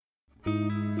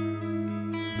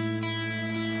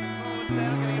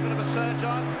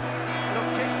Little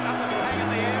kick up and hang in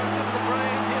the air. It's the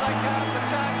breeze. Here they come. The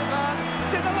charge is on.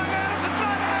 To the look out. It's a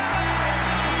try.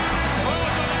 Oh,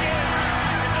 it's on again.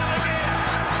 It's on again.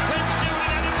 Prince doing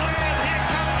another play. And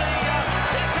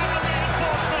here come the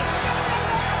reinforcements.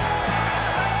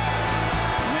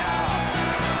 Now,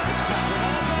 it's just the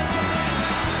ball back to him.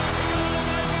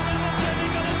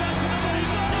 He got it back to the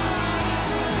baseline.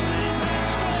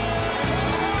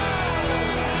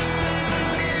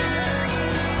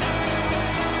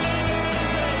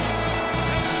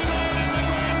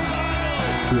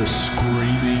 The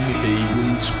Screaming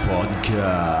Eagles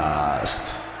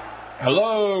Podcast.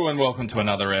 Hello and welcome to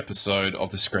another episode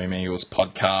of the Screaming Eagles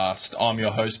Podcast. I'm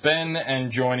your host Ben, and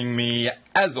joining me,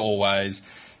 as always,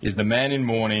 is the man in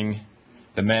mourning,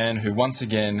 the man who once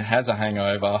again has a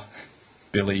hangover,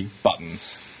 Billy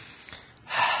Buttons.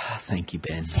 Thank you,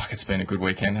 Ben. Fuck, it's been a good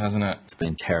weekend, hasn't it? It's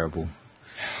been terrible.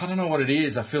 I don't know what it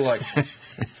is. I feel like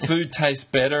food tastes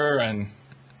better, and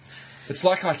it's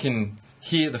like I can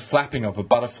hear the flapping of a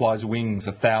butterfly's wings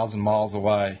 1,000 miles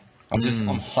away. I'm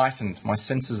heightened. My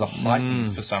senses are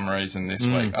heightened for some reason this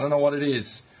week. I don't know what it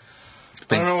is.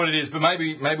 I don't know what it is, but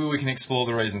maybe we can explore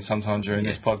the reason sometime during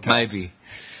this podcast. Maybe.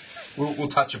 We'll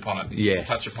touch upon it. Yes.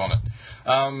 Touch upon it.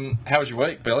 How was your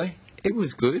week, Billy? It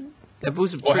was good. It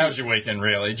was Or how was your weekend,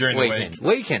 really, during the week?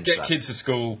 Weekend. Get kids to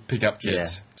school, pick up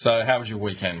kids. Yeah. So how was your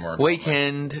weekend, more importantly?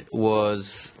 Weekend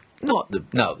was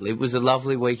it was a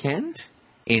lovely weekend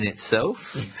in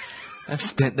itself. I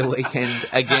spent the weekend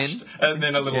again. And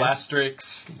then a little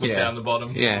asterisk, look down the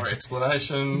bottom for more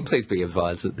explanation. Please be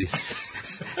advised that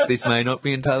this may not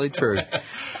be entirely true.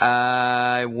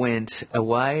 I went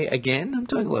away again. I'm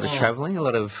doing a lot of travelling, a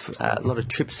lot of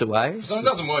trips away. So it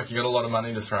doesn't work. You got a lot of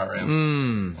money to throw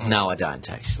around. No, I don't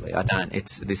actually. I don't.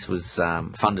 This was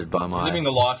funded by my. Living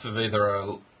the life of either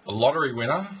a lottery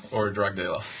winner or a drug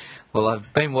dealer. Well,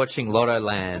 I've been watching Lotto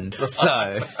Land,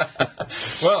 so.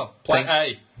 Well,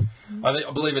 I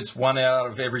believe it's 1 out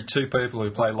of every 2 people who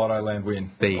play Lotto Land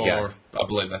win. There you go. I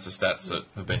believe that's the stats that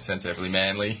have been sent to every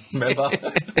Manly member.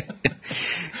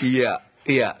 Yeah.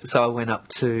 So I went up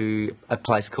to a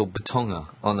place called Batonga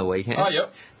on the weekend. Oh,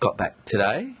 yep. Got back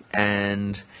today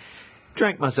and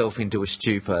drank myself into a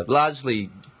stupor, largely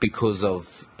because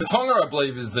of. Batonga, I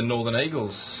believe, is the Northern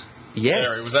Eagles. Yes.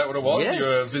 Area. Was that what it was? Yes. You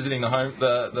were visiting the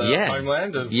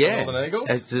homeland of the Northern Eagles?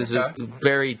 It's a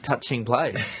very touching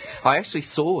place. I actually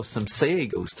saw some sea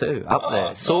eagles too up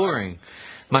there, soaring,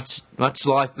 much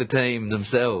like the team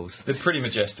themselves. They're pretty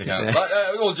majestic, aren't they? But,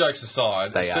 all jokes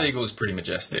aside, the sea eagle is pretty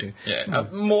majestic. Yeah,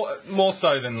 more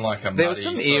so than like a muddy. There were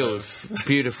some eels,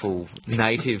 beautiful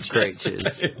native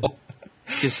creatures,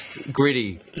 just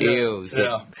gritty eels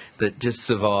that just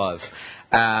survive.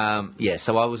 So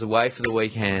I was away for the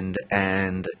weekend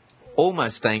and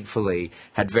almost thankfully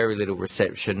had very little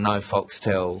reception, no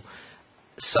Foxtel.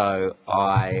 So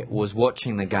I was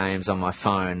watching the games on my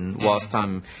phone whilst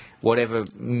whatever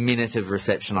minute of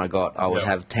reception I got, I would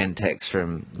have 10 texts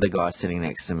from the guy sitting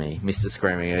next to me, Mr.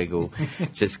 Screaming Eagle,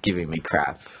 just giving me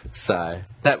crap. So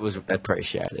that was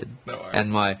appreciated. No worries.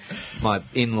 And my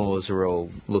in-laws were all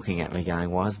looking at me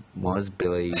going, why is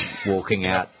Billy walking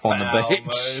out on the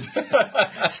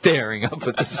beach, staring up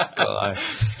at the sky?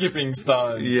 Skipping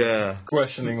stones. Yeah.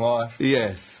 Questioning life.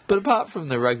 Yes. But apart from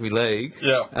the rugby league,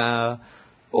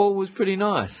 all was pretty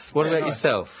nice. What about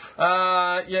yourself?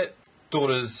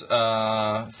 Daughter's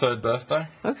 3rd birthday.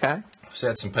 Okay. She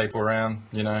had some people around,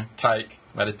 cake.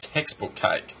 Made a textbook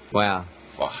cake. Wow.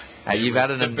 Fuck. You've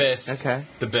added the best. Okay.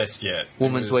 The best yet.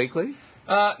 Woman's Weekly?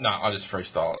 No, I just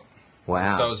freestyle it.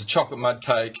 Wow. So it was a chocolate mud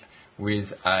cake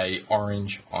with a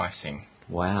orange icing.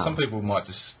 Wow. Some people might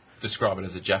just describe it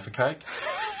as a Jaffa cake,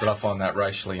 but I find that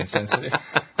racially insensitive.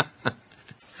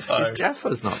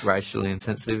 Jaffa's not racially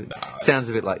insensitive. No, sounds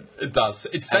a bit like... It does.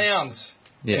 It sounds.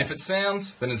 Yeah. And if it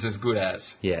sounds, then it's as good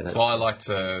as. Yeah, that's so I like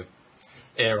to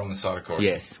err on the side of caution.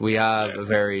 Yes, we are a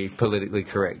very politically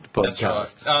correct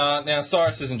podcast. That's right. Now,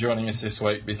 Cyrus isn't joining us this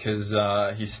week because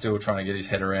he's still trying to get his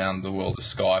head around the world of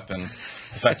Skype and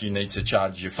the fact you need to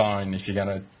charge your phone if you're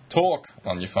going to talk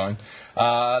on your phone.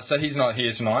 So he's not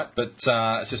here tonight, but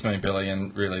it's just me and Billy,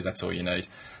 and really that's all you need.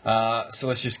 So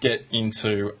let's just get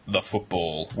into the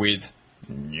football with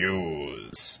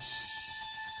news.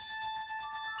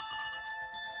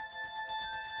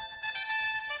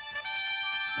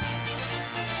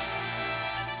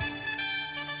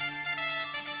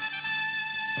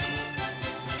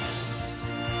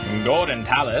 Gordon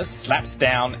Tallis slaps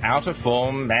down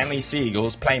out-of-form Manly Sea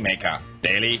Eagles playmaker,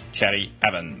 Daly Cherry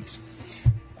Evans.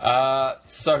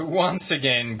 So once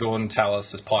again, Gordon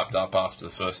Tallis has piped up after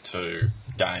the first 2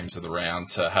 games of the round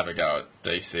to have a go at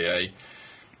DCE.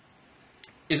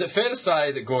 Is it fair to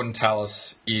say that Gordon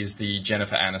Tallis is the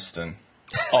Jennifer Aniston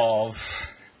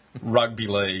of rugby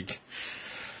league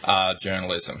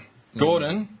journalism?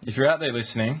 Gordon, if you're out there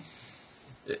listening,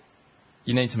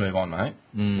 you need to move on, mate.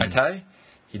 Okay?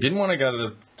 He didn't want to go to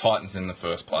the Titans in the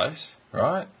first place,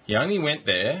 right? He only went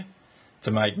there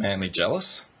to make Manly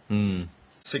jealous.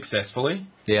 Successfully.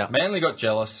 Yeah. Manly got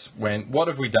jealous, went, what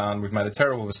have we done? We've made a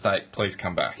terrible mistake. Please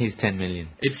come back. He's $10 million.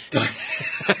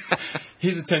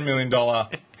 Here's a $10 million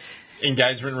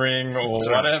engagement ring or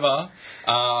whatever.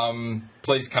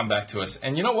 Please come back to us.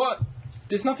 And you know what?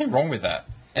 There's nothing wrong with that.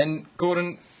 And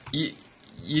Gordon,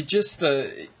 you just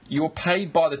you're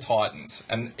paid by the Titans,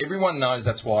 and everyone knows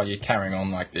that's why you're carrying on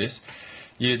like this.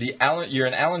 You're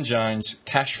an Alan Jones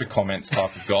cash for comments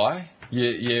type of guy.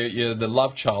 You're the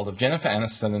love child of Jennifer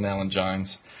Aniston and Alan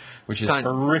Jones, which is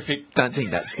horrific. Don't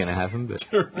think that's going to happen, but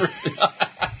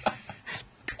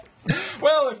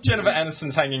well, if Jennifer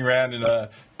Aniston's hanging around in a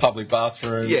public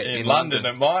bathroom in London,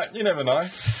 it might. You never know.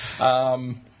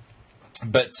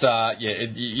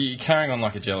 You're carrying on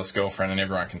like a jealous girlfriend, and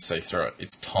everyone can see through it.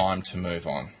 It's time to move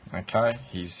on. Okay,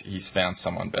 he's found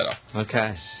someone better.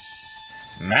 Okay.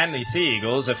 Manly Sea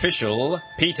Eagles official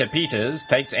Peter Peters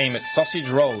takes aim at sausage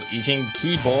roll eating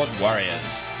keyboard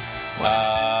warriors.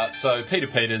 So Peter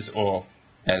Peters, or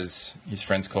as his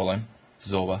friends call him,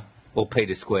 Zorba. Or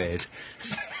Peter squared.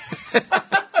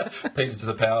 Peter to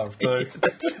the power of 2.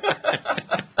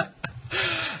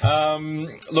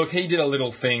 Look, he did a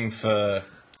little thing for,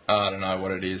 I don't know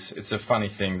what it is. It's a funny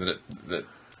thing that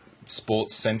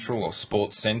Sports Central or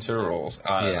Sports Centre or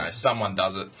I don't know, someone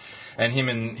does it. And him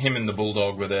and the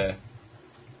Bulldog were there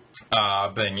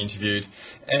being interviewed,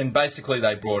 and basically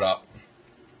they brought up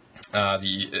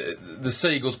the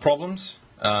Sea Eagles' problems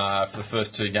for the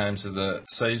first 2 games of the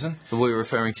season. Were we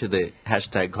referring to the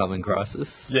hashtag club in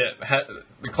crisis? Yeah,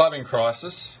 the club in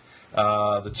crisis,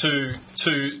 the two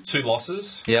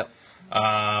losses. Yep.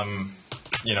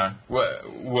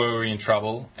 Were we in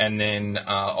trouble? And then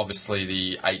obviously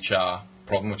the HR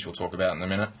problem, which we'll talk about in a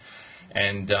minute,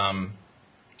 and.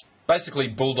 Basically,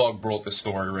 Bulldog brought the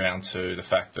story around to the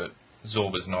fact that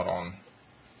Zorba's not on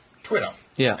Twitter.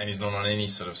 Yeah. And he's not on any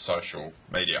sort of social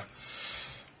media.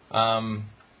 And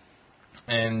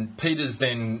Peters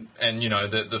then, and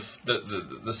the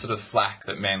sort of flack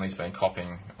that Manly's been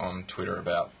copying on Twitter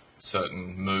about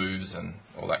certain moves and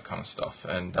all that kind of stuff.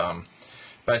 And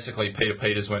basically, Peter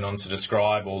Peters went on to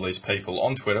describe all these people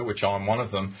on Twitter, which I'm one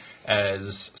of them,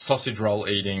 as sausage roll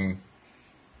eating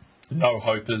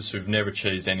no-hopers who've never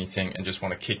achieved anything and just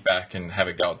want to kick back and have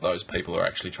a go at those people who are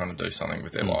actually trying to do something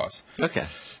with their lives. Okay.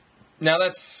 Now,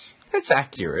 that's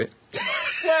accurate.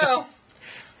 Well...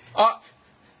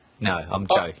 No, I'm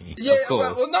joking. Yeah, of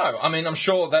course. Well, no. I mean, I'm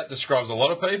sure that describes a lot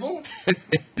of people. I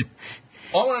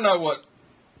want to know what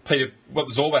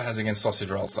Zorba has against sausage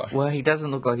rolls, though. Well, he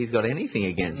doesn't look like he's got anything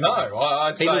against No, them.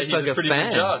 I'd say he's like a pretty good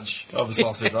fan. judge of a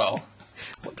sausage roll.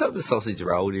 What type of sausage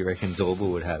roll do you reckon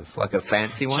Zorba would have? Like a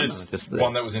fancy one? Just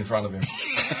one that was in front of him.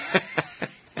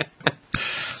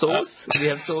 Sauce? Would he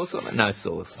have sauce on it? No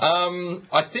sauce.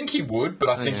 I think he would, but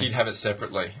I think he'd have it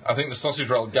separately. I think the sausage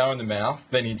roll would go in the mouth,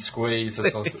 then he'd squeeze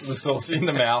the sauce in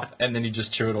the mouth, and then he'd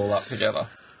just chew it all up together.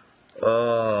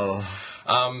 Oh.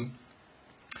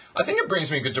 I think it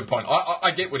brings me a good point. I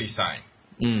get what he's saying.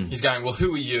 He's going, well,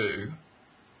 who are you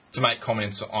to make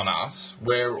comments on us?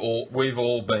 We've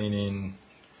all been in...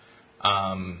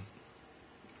 we're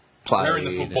in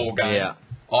the football game. Yeah.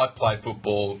 I've played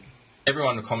football.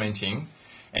 Everyone are commenting,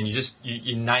 and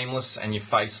you're nameless and you're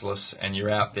faceless, and you're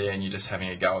out there and you're just having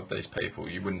a go at these people.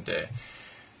 You wouldn't dare.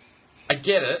 I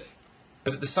get it,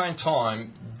 but at the same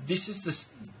time, this is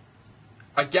this.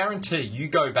 I guarantee you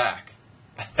go back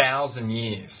 1,000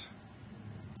 years,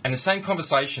 and the same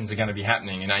conversations are going to be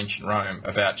happening in ancient Rome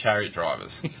about chariot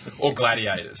drivers or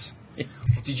gladiators.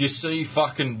 Did you see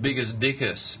fucking Biggest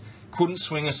Dickus? Couldn't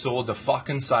swing a sword to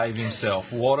fucking save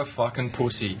himself. What a fucking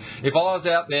pussy. If I was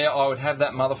out there, I would have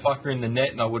that motherfucker in the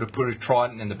net and I would have put a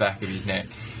trident in the back of his neck.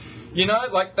 You know,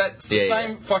 like that's the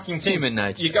same fucking thing. Human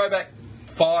nature. You go back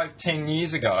 5-10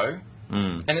 years ago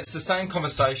and it's the same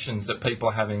conversations that people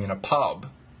are having in a pub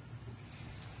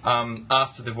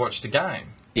after they've watched a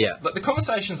game. Yeah. But the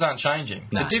conversations aren't changing.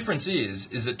 No. The difference is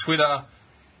that Twitter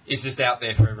is just out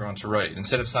there for everyone to read.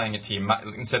 Instead of saying it to your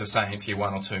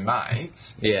one or two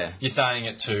mates, Yeah. you're saying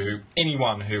it to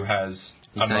anyone who has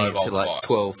You're a saying mobile it to like device.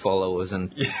 12 followers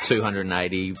and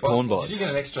 280 porn bots. Did you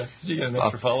get an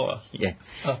extra follower? Yeah.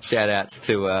 Shout outs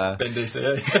to Ben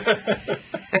DCE.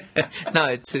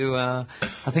 no, to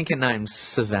I think her name's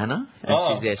Savannah.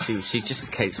 And she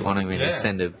just keeps wanting me to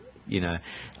send her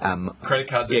Credit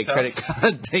card details. Yeah, credit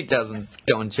card details, and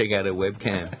go and check out her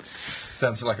webcam.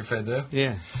 Sounds like a fair deal.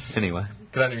 Yeah. Anyway.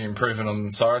 Could only be improving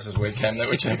on Cyrus's webcam that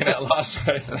we're checking out last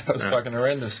week. That was fucking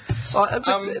horrendous. So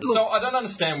I don't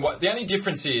understand what... The only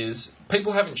difference is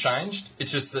people haven't changed.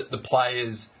 It's just that the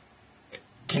players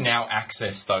can now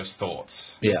access those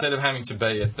thoughts. Yeah. Instead of having to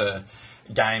be at the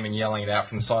game and yelling it out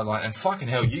from the sideline. And fucking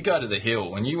hell, you go to the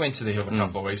Hill, and you went to the Hill a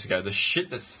couple of weeks ago. The shit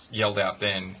that's yelled out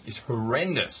then is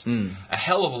horrendous. A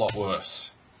hell of a lot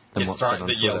worse. It's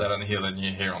that yelled out on the Hill than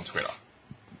you hear on Twitter.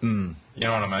 You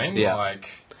know what I mean? Yeah. Like...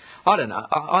 I don't know.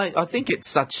 I think it's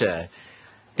such a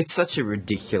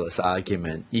ridiculous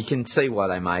argument. You can see why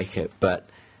they make it, but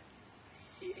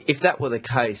if that were the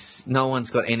case, no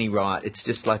one's got any right. It's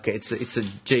just like it's a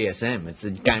GSM. It's a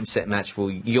game set match.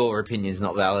 Well, your opinion's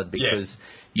not valid because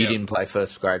you didn't play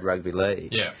first grade rugby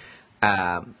league.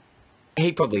 Yeah.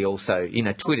 He probably also,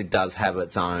 Twitter does have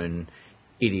its own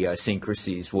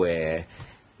idiosyncrasies where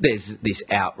there's this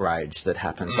outrage that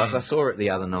happens. Like I saw it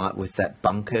the other night with that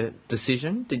bunker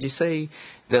decision. Did you see?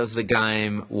 There was the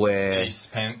game where...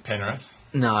 East Penrith.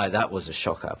 No, that was a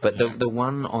shocker. But the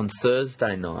one on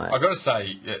Thursday night... I've got to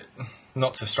say,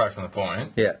 not to stray from the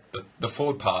point, but the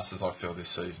forward passes I feel this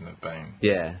season have been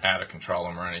out of control,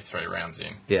 and we're only 3 rounds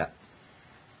in. Yeah.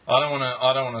 I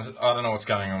don't know what's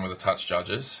going on with the touch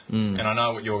judges, and I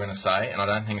know what you're going to say, and I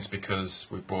don't think it's because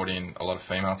we've brought in a lot of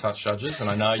female touch judges, and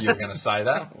I know you're going to say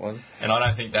that, and I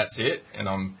don't think that's it, and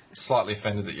I'm slightly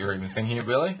offended that you're even thinking it,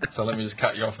 Billy, so let me just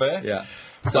cut you off there. Yeah.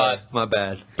 Sorry, my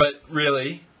bad. But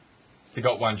really, they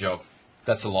got one job.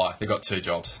 That's a lie. They got 2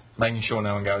 jobs. Making sure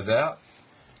no one goes out.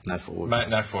 No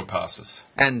forward passes.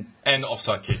 And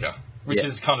offside kicker, which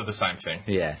is kind of the same thing.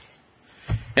 Yeah.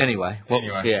 Anyway.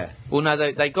 Yeah. Well, no,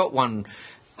 they got one.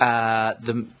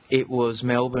 It was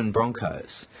Melbourne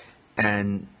Broncos,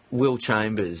 and Will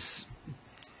Chambers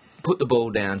put the ball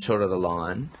down short of the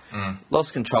line,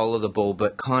 lost control of the ball,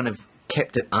 but kind of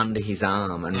kept it under his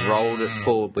arm and rolled it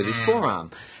forward with his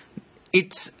forearm.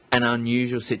 It's an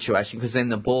unusual situation because then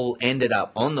the ball ended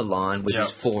up on the line with his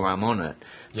forearm on it.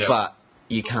 Yep. But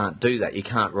you can't do that. You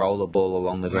can't roll the ball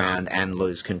along the ground and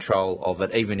lose control of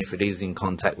it, even if it is in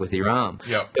contact with your arm.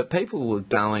 Yep. But people were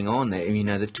going on there.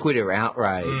 The Twitter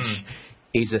outrage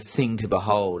is a thing to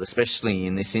behold, especially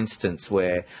in this instance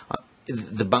where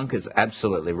the bunker's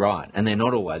absolutely right, and they're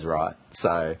not always right.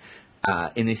 So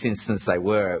in this instance, they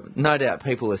were. No doubt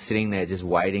people are sitting there just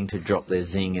waiting to drop their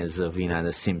zingers of,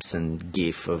 the Simpson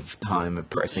gif of Homer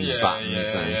pressing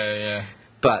buttons.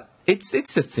 But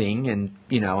it's a thing, and,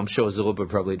 I'm sure Zorba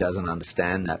probably doesn't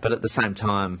understand that. But at the same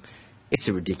time, it's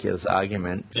a ridiculous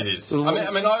argument. It is. I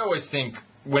mean, I always think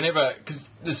whenever... Because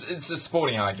it's a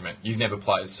sporting argument. You've never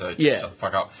played, so shut the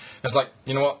fuck up. It's like,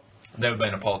 you know what? I've never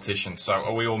been a politician, so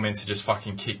are we all meant to just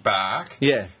fucking kick back?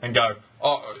 Yeah. And go,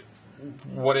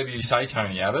 whatever you say,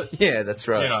 Tony Abbott. Yeah, that's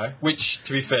right. Which,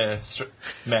 to be fair,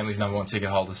 Manly's #1 ticket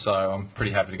holder, so I'm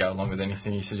pretty happy to go along with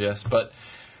anything you suggest. But,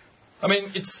 I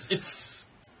mean, it's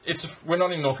we're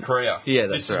not in North Korea. Yeah,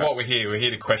 that's This is what we're here. We're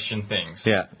here to question things.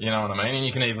 Yeah. You know what I mean? And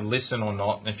you can either listen or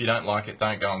not. And if you don't like it,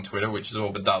 don't go on Twitter, which is all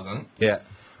but doesn't. Yeah.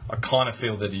 I kind of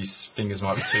feel that his fingers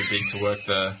might be too big to work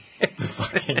the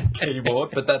fucking keyboard,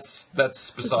 but that's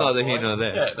beside the neither point. here nor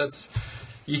there. Yeah,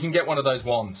 you can get one of those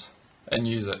wands and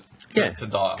use it to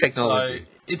dial. Technology. So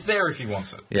it's there if he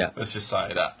wants it. Yeah. Let's just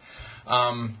say that.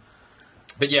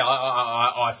 But yeah,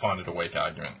 I find it a weak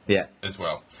argument. Yeah. As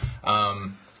well.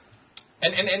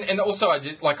 And also I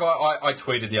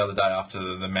tweeted the other day after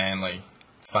the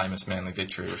famous Manly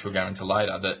victory, which we'll go into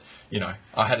later, that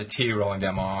I had a tear rolling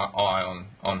down my eye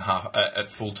on half at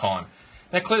full time.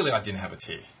 Now clearly I didn't have a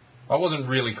tear. I wasn't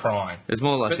really crying. It's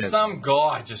more like but some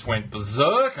guy just went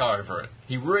berserk over it.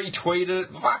 He retweeted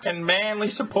it, fucking Manly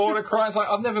supporter crying. It's like,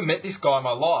 I've never met this guy in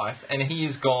my life, and he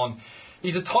has gone.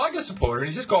 He's a Tiger supporter, and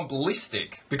he's just gone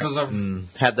ballistic because I've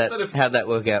how'd that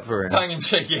work out for him? Tongue in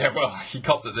cheek, yeah. Well, he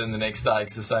copped it then the next day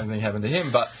because the same thing happened to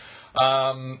him. But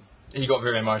he got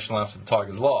very emotional after the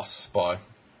Tigers' loss by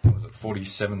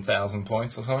 47,000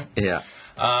 points or something. Yeah.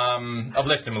 I've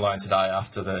left him alone today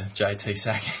after the JT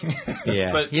sacking.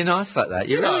 Yeah, but you're nice like that.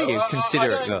 You're really a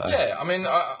considerate guy. Yeah, I mean,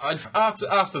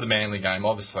 after the Manly game,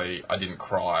 obviously I didn't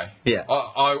cry. Yeah,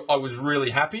 I was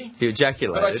really happy. You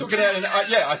ejaculated, but I took it out.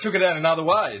 I took it out in other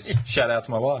ways. Shout out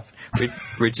to my wife,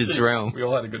 Richard's realm. We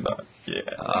all had a good night. Yeah.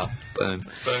 Oh, boom.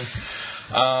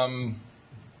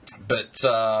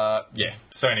 Yeah.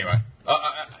 So anyway.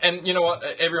 And you know what?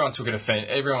 Everyone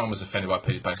was offended by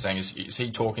Peter Payne saying, is he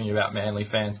talking about Manly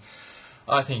fans?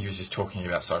 I think he was just talking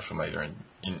about social media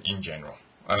in general.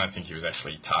 I don't think he was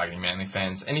actually targeting Manly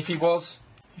fans. And if he was,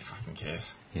 Who fucking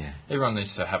cares? Yeah. Everyone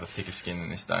needs to have a thicker skin in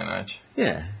this day and age.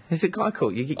 Yeah. There's a guy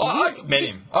called... I've met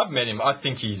him. I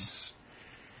think he's...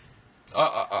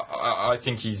 I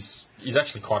think he's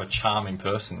actually quite a charming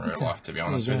in real life, to be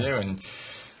honest with you, and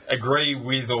agree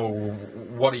with or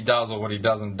what he does or what he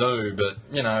doesn't do. But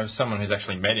you know, someone who's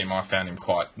actually met him, I found him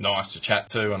quite nice to chat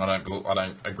to, and I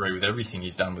don't agree with everything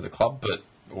he's done with the club,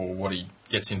 or what he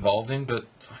gets involved in. But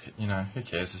fuck it, you know, who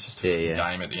cares? It's just a fucking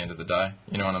game at the end of the day.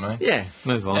 You know what I mean? Yeah,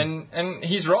 move on. And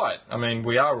he's right. I mean,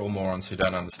 we are all morons who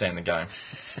don't understand the game,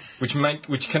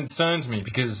 which concerns me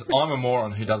because I'm a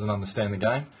moron who doesn't understand the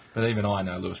game. But even I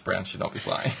know Lewis Brown should not be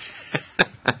playing.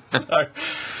 So,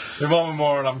 if I'm a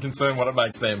moron, I'm concerned what it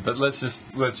makes them. But let's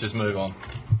just move on.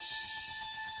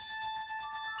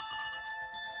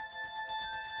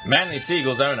 Manly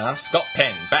Seagulls owner Scott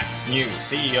Penn backs new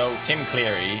CEO Tim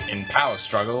Cleary in power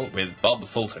struggle with Bob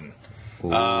Fulton.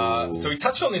 So we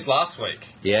touched on this last week.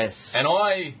 Yes. And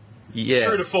I,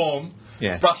 true to form,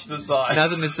 brushed it aside.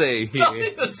 Nothing to see here.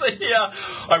 Nothing to see here.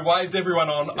 I waved everyone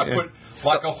on. I put...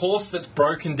 Like a horse that's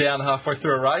broken down halfway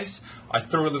through a race, I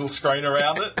threw a little screen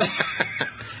around it.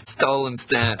 Stolen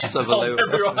stamps. And told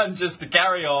everyone just to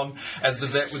carry on as the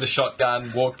vet with a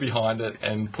shotgun walked behind it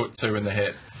and put 2 in the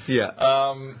head.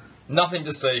 Yeah. Nothing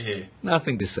to see here.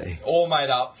 Nothing to see. All made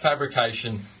up,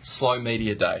 fabrication, slow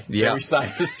media day. Yeah. Very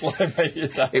safe, slow media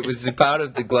day. It was part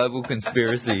of the global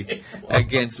conspiracy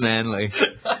against Manly.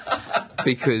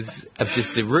 Because of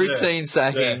just the routine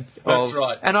sacking that's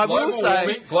right. And I will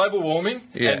say... global warming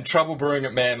and trouble brewing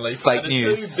at Manly. Fake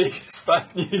news. The 2 biggest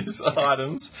fake news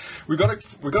items. We've got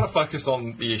to focus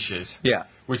on the issues. Yeah.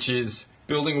 Which is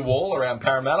building a wall around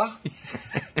Parramatta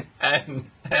and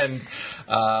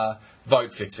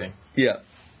vote fixing. Yeah.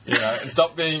 You know, and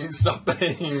stop being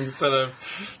sort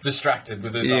of distracted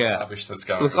with this other rubbish that's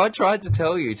going on. Look, I tried to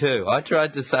tell you too. I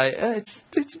tried to say, it's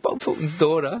Bob Fulton's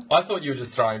daughter. I thought you were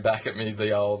just throwing back at me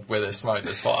the old, where there's smoke,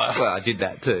 there's fire. Well, I did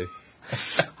that too.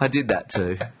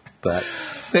 But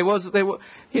there was,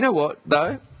 you know what,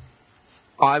 though?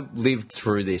 I lived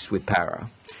through this with Para.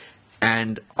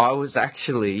 And I was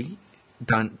actually...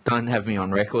 Don't have me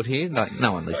on record here.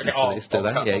 No one listens to this, do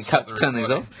they? Turn these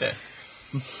off. Yeah.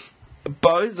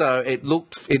 Bozo, it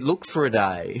looked for a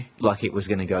day like it was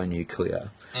going to go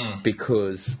nuclear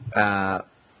because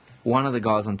one of the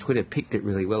guys on Twitter picked it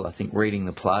really well. I think reading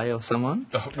the play or someone.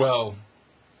 Well,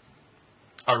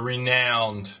 a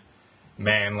renowned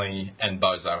Manly and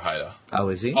Bozo hater. Oh,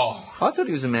 is he? Oh, I thought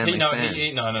he was a Manly fan.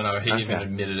 No. He even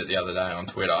admitted it the other day on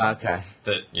Twitter. Okay.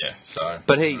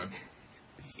 But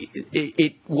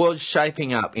it was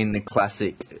shaping up in the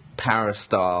classic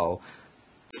para-style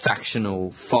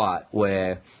factional fight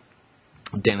where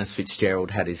Dennis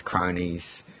Fitzgerald had his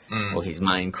cronies, or his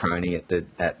main crony at the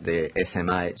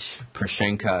SMH,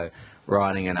 Prashenko,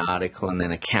 writing an article, and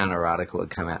then a counter article had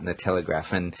come out in the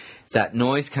Telegraph, and that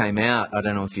noise came out. I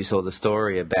don't know if you saw the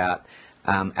story about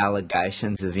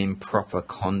allegations of improper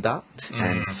conduct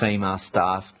and female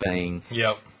staff being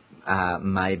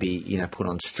maybe put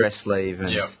on stress leave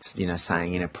and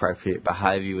saying inappropriate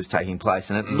behaviour was taking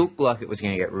place, and it looked like it was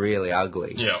going to get really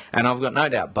ugly. And I've got no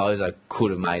doubt Bozo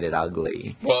could have made it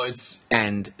ugly. Well, it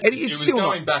was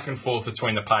going back and forth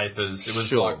between the papers. It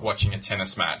was like watching a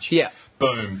tennis match. Yeah,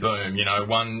 boom, boom.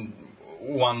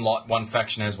 One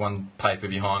faction has one paper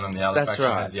behind them, the other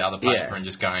faction has the other paper, and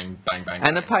just going bang, bang, bang.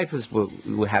 And the papers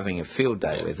were having a field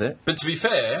day with it. But to be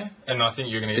fair, and I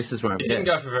think you're going to... It didn't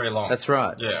go for very long. That's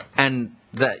right. Yeah. And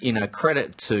that,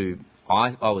 credit to,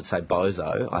 I would say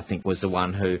Bozo, I think, was the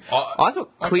one who... I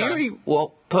thought Cleary... Okay.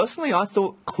 Well, personally, I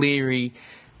thought Cleary,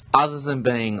 other than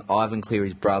being Ivan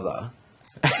Cleary's brother...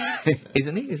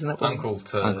 Isn't he? Isn't that what? Uncle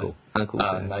to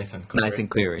Nathan Cleary. Nathan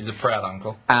Cleary. He's a proud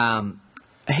uncle.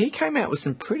 He came out with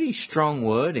some pretty strong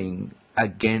wording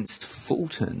against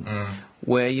Fulton,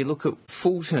 where you look at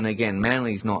Fulton, again,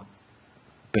 Manly's not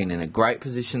been in a great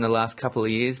position the last couple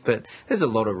of years, but there's a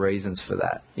lot of reasons for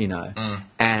that,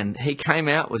 And he came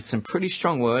out with some pretty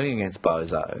strong wording against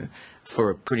Bozo for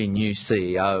a pretty new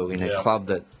CEO in a club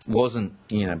that wasn't,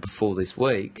 before this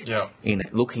week, in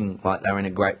it looking like they were in a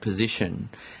great position.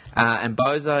 And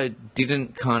Bozo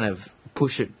didn't kind of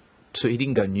push it. So he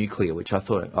didn't go nuclear, which I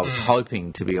was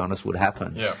hoping, to be honest, would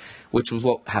happen. Yeah. Which was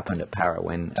what happened at Para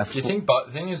when... The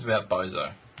thing is about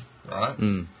Bozo, right?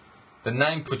 The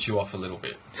name puts you off a little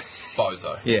bit.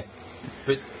 Bozo. Yeah.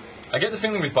 But I get the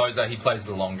feeling with Bozo, he plays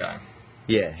the long game.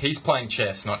 Yeah. He's playing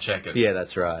chess, not checkers. Yeah,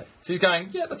 that's right. So he's going,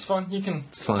 that's fine. You can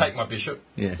take my bishop.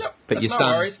 Yeah. Yep, but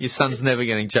your son's never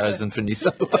getting chosen for New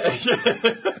South Wales.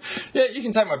 Yeah, you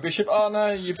can take my bishop. Oh,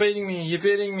 no, you're beating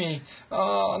me.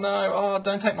 Oh, no. Oh,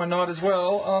 don't take my knight as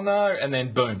well. Oh, no. And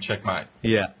then, boom, checkmate.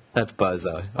 Yeah. That's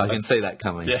bozo. I can see that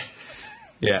coming. Yeah.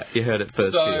 Yeah, you heard it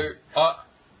first. So, but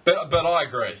I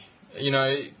agree. You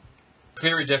know,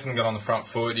 Cleary definitely got on the front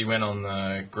foot. He went on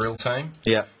the Grill team,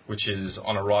 which is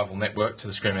on a rival network to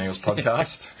the Screaming Eagles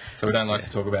podcast. So we don't like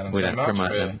to talk about them too much.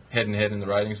 We're head and head in the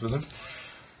ratings with them.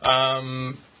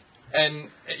 And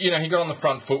you know, he got on the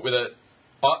front foot with it.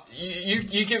 You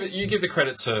give the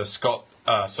credit to Scott.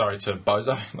 To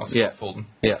Bozo, not Scott Fulton.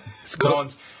 Yeah,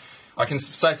 Scott. I can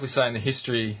safely say in the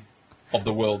history of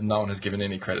the world, no one has given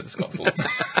any credit to Scott Fulton.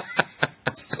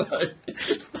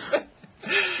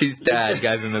 His dad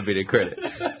gave him a bit of credit.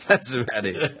 That's about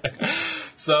it.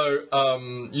 So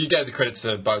you gave the credit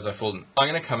to Bozo Fulton. I'm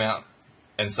going to come out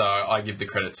and say I give the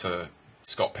credit to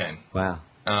Scott Penn. Wow.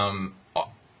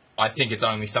 I think it's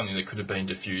only something that could have been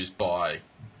diffused by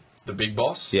the big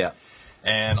boss. Yeah.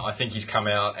 And I think he's come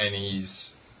out and I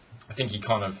think he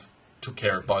kind of took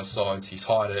care of both sides. He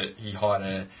hired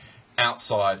an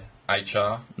outside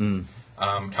HR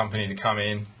company to come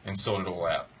in and sort it all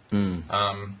out. You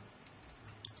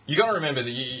got to remember that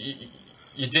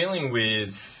you're dealing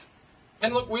with,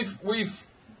 and look, you've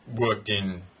worked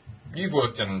in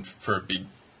for a big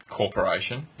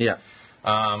corporation. Yeah.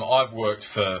 I've worked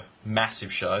for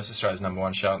massive shows, Australia's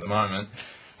 #1 show at the moment.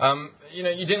 You know,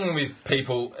 you're dealing with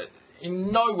people.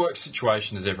 In no work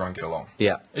situation does everyone get along.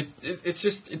 Yeah. It's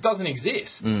just, it doesn't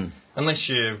exist unless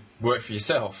you work for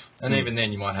yourself. And even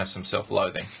then you might have some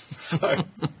self-loathing. So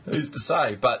who's to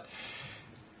say? But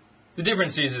the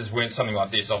difference is when something like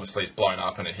this obviously is blown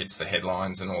up and it hits the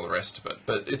headlines and all the rest of it.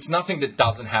 But it's nothing that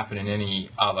doesn't happen in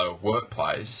any other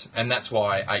workplace. And that's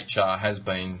why HR has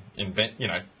been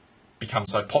become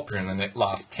so popular in the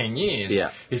last 10 years,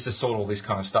 is to sort all this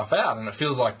kind of stuff out. And it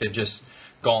feels like they've just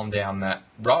gone down that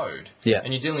road. Yeah.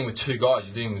 And you're dealing with two guys.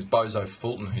 You're dealing with Bozo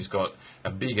Fulton, who's got a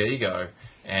big ego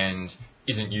and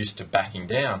isn't used to backing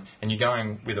down. And you're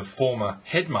going with a former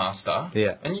headmaster.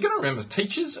 Yeah. And you've got to remember,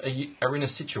 teachers are in a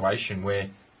situation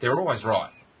where they're always right.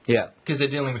 Yeah. Because they're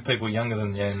dealing with people younger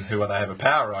than them who they have a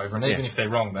power over. And even if they're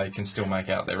wrong, they can still make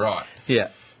out they're right. Yeah.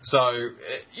 So,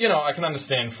 you know, I can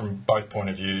understand from both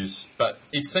point of views, but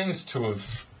it seems to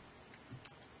have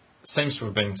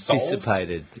been solved.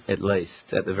 Dissipated, at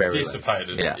least, at the very least.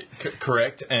 Dissipated,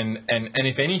 correct. And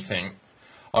if anything,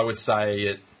 I would say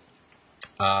it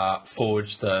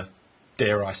forged the,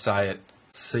 dare I say it,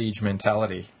 siege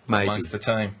mentality amongst the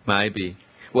team. Maybe.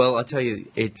 Well, I tell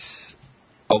you, it's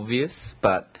obvious,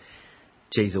 but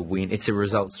geez, a win. It's a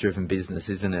results-driven business,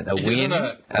 isn't it?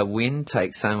 A win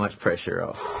takes so much pressure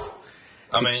off.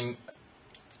 I mean,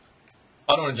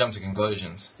 I don't want to jump to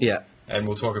conclusions. Yeah. And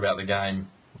we'll talk about the game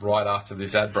right after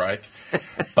this ad break.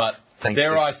 But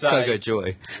dare I say,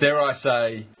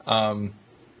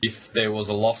 if there was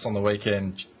a loss on the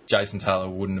weekend, Jason Taylor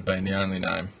wouldn't have been the only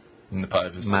name in the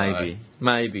papers. Maybe.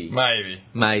 Probably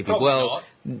well, not,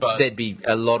 but there'd be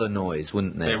a lot of noise,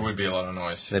 wouldn't there? There would be a lot of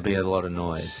noise. There'd be a lot of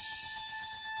noise.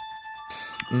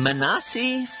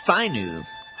 Manasi Fainu,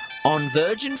 on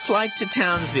Virgin flight to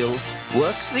Townsville,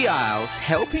 works the aisles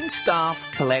helping staff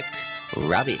collect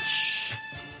rubbish.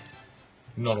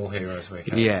 Not all heroes wear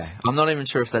capes. Yeah, I'm not even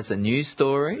sure if that's a news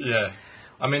story. Yeah.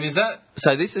 I mean, is that...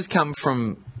 So this has come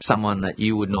from someone that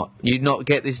you'd not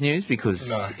get this news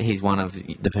because he's one of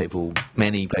the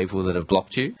many people that have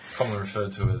blocked you. Commonly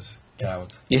referred to as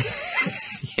cowards. Yeah,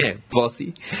 yeah,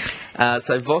 Vossi.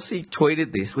 So Vossi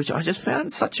tweeted this, which I just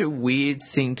found such a weird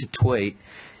thing to tweet.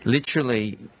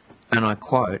 Literally, and I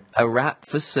quote, a rap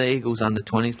for Seagulls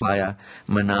under-20s player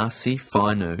Manasi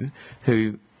Fainu,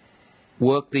 who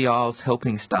worked the aisles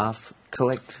helping staff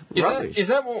collect rubbish. Is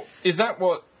that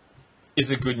what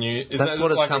is a good news? Is That's that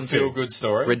what it's like come a feel-good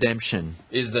story? Redemption.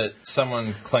 Is that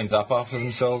someone cleans up after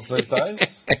themselves these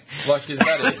days? Like, is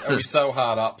that it? Are we so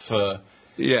hard up for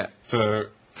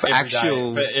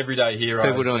everyday heroes?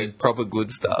 People doing proper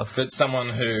good stuff. But someone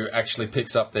who actually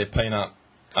picks up their peanut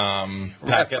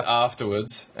packet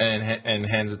afterwards and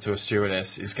hands it to a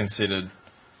stewardess is considered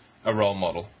a role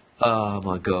model. Oh,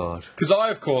 my God. Because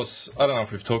I don't know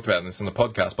if we've talked about this on the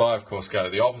podcast, but I, of course, go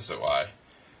the opposite way.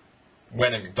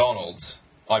 When at McDonald's,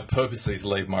 I purposely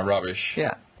leave my rubbish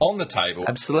on the table.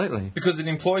 Absolutely. Because it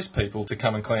employs people to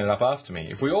come and clean it up after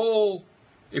me. If we all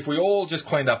just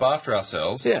cleaned up after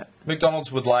ourselves,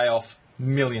 McDonald's would lay off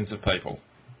millions of people.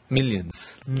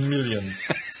 Millions.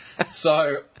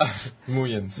 So,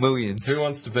 millions. Millions. Who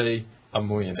wants to be a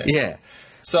millionaire? Yeah.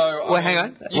 So, well, hang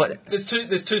on.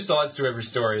 There's two sides to every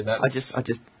story, and that's... I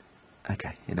just...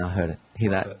 Okay, I heard it.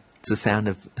 Hear that? It's the sound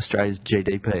of Australia's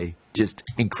GDP just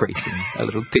increasing a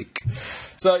little tick.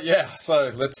 So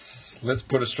let's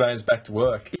put Australians back to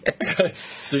work.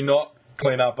 Do not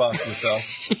Clean up after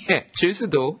yourself. Yeah, choose the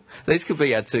door. These could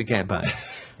be our 2 campaigns.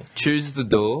 Choose the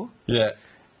door Yeah.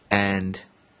 and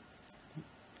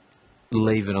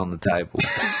leave it on the table.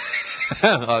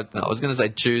 I was going to say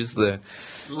choose the...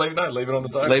 Leave it on the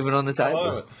table. Leave it on the I love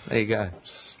table. it. There you go.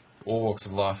 Just all walks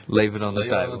of life. Leave it on the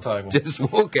Leave it table. on the table. Just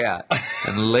walk out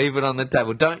and leave it on the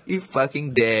table. Don't you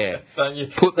fucking dare. Don't you?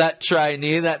 Put that tray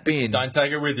near that bin. Don't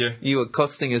take it with you. You are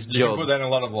costing us You can jobs. put that in a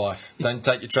lot of life. Don't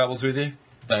take your troubles with you.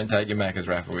 Don't take your Macca's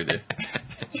raffle with you.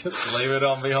 Just leave it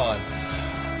on behind.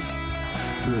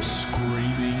 The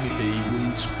Screaming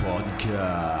Eagles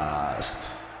Podcast.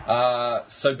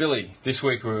 So, Billy, this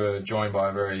week we were joined by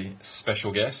a very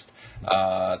special guest,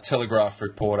 Telegraph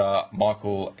reporter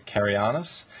Michael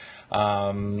Carayannis.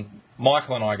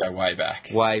 Michael and I go way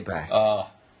back. Way back.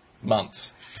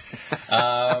 Months.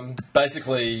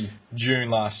 Basically, June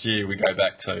last year we go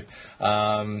back to,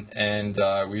 and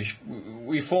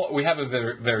we have a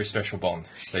very, very special bond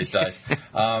these days.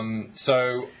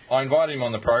 So I invited him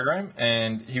on the program,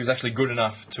 and he was actually good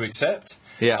enough to accept.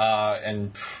 Yeah.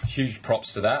 And huge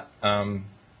props to that.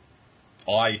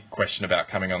 I question about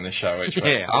coming on this show each week.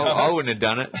 Yeah, I wouldn't have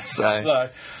done it. So,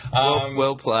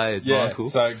 well played, yeah, Michael.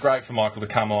 so great for Michael to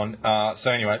come on.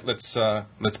 So anyway, let's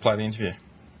play the interview.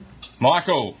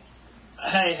 Michael.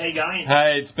 Hey, how you going?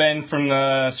 Hey, it's Ben from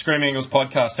the Screaming Eagles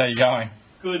podcast. How you going?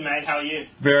 Good, mate. How are you?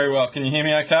 Very well. Can you hear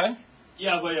me okay?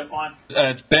 Yeah, I've got you fine.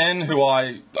 It's Ben,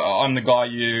 I'm the guy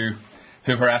who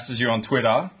harasses you on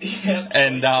Twitter. Yeah.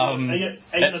 And are you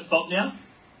going to stop now?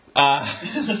 well,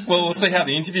 we'll see how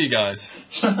the interview goes.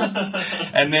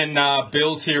 And then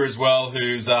Bill's here as well,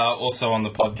 who's also on the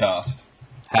podcast.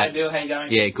 Hey, Bill, how you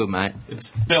going? Yeah, good, mate.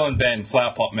 It's Bill and Ben,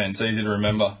 Flower Pot Men. It's easy to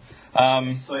remember.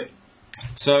 Sweet.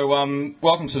 So,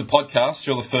 welcome to the podcast.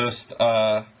 You're the first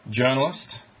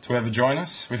journalist to ever join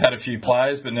us. We've had a few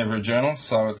players, but never a journalist,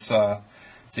 so it's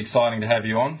exciting to have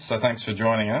you on. So, thanks for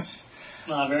joining us.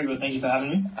 Very good. Thank you for having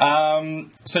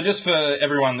me. So, just for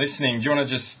everyone listening, do you want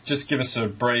to just give us a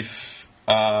brief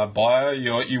bio?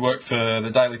 You work for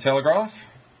the Daily Telegraph?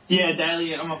 Yeah,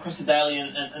 Daily. I'm across the Daily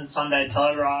and Sunday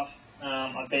Telegraph.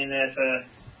 I've been there for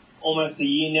almost a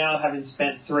year now, having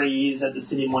spent 3 years at the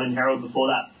Sydney Morning Herald before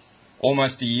that.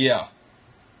 Almost a year.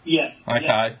 Yeah.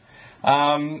 Okay.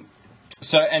 Yeah.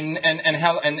 So and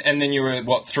how and then you were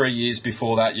 3 years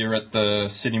before that? You're at the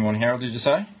Sydney Morning Herald, did you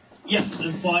say? Yeah,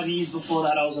 and 5 years before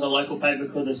that, I was at a local paper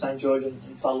called the St George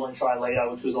and Sutherland Shire Leader,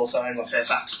 which was also owned by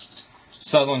Fairfax.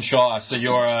 Sutherland Shire. So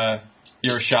you're a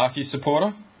Sharky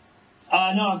supporter?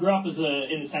 No, I grew up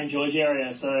in the St George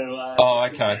area, so. Oh,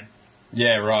 okay.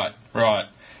 Yeah, right.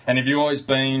 And have you always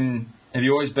been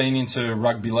into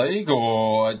rugby league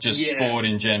or just sport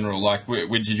in general? Like,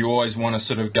 did you always want to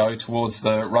sort of go towards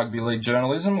the rugby league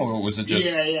journalism, or was it just?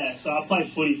 Yeah. So I played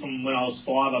footy from when I was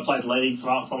 5. I played league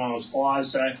from when I was 5.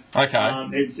 So okay.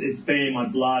 It's been in my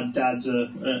blood. Dad's a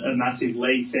massive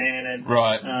league fan, and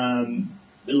right.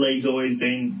 The league's always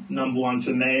been number one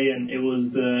for me. And it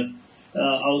was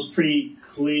I was pretty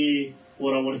clear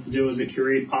what I wanted to do as a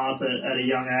career path at a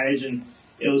young age, and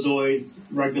it was always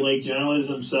rugby league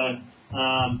journalism. So.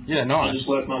 Yeah, nice. I just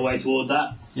worked my way towards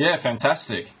that. Yeah,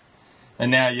 fantastic. And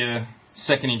now you're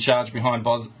second in charge behind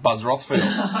Buzz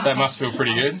Rothfield. That must feel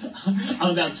pretty good.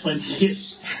 I'm about 20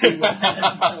 years.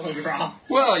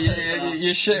 Well,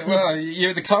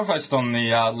 you're the co-host on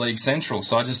the League Central,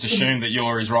 so I just assumed that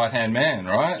you're his right-hand man,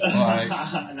 right?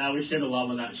 Like... No, we share the love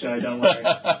on that show, don't worry.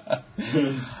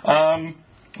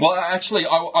 Well, actually,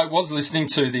 I was listening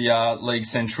to the League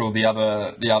Central the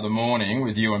other morning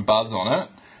with you and Buzz on it.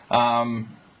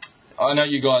 I know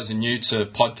you guys are new to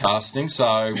podcasting,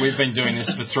 so we've been doing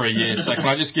this for 3 years. So can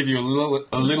I just give you a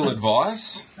little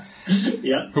advice?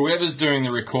 Yeah. Whoever's doing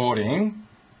the recording,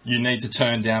 you need to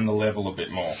turn down the level a bit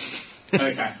more.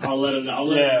 Okay, I'll let them know. I'll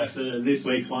let them know for this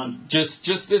week's one.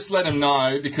 Just let them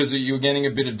know, because you were getting a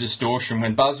bit of distortion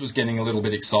when Buzz was getting a little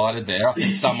bit excited there. I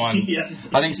think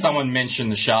someone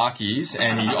mentioned the Sharkies,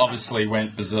 and he obviously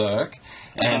went berserk.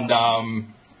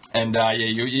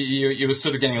 You were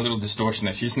sort of getting a little distortion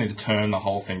there. So you just need to turn the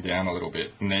whole thing down a little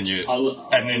bit, and then you're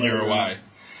away.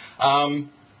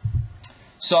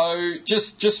 So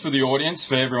just for the audience,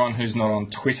 for everyone who's not on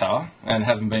Twitter and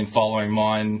haven't been following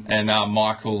mine and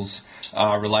Michael's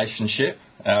relationship,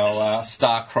 our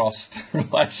star-crossed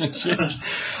relationship,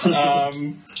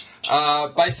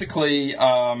 basically,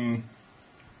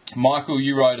 Michael,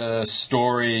 you wrote a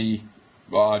story.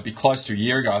 It'd be close to a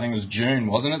year ago. I think it was June,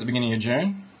 wasn't it? The beginning of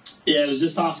June. Yeah, it was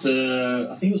just after,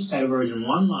 I think it was State of Origin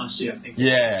 1 last year, I think.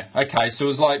 Yeah, okay, so it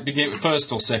was like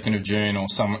 1st or 2nd of June or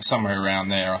somewhere around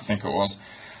there, I think it was.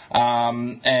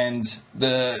 And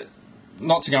the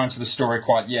not to go into the story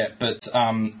quite yet, but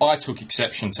I took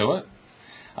exception to it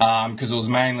because it was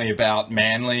mainly about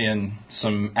Manly and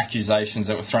some accusations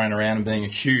that were thrown around and being a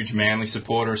huge Manly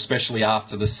supporter, especially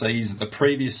after the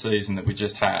previous season that we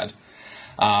just had.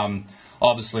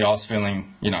 Obviously, I was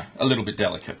feeling, a little bit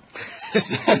delicate, to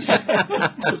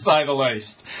say the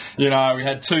least. We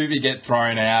had Tuvey get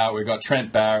thrown out. We got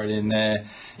Trent Barrett in there,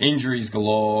 injuries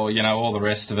galore, all the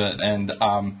rest of it. And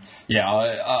I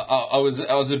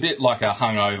was a bit like a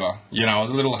hungover. I was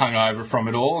a little hungover from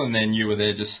it all, and then you were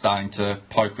there just starting to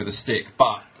poke with a stick.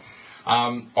 But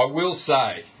I will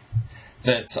say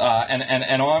that,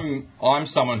 and I'm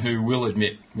someone who will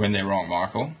admit when they're wrong,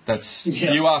 Michael.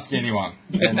 You ask anyone,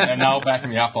 and they'll back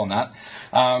me up on that.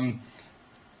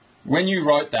 When you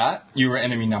wrote that, you were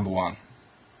enemy number one.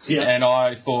 Yeah. And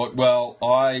I thought, well,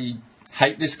 I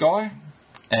hate this guy,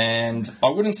 and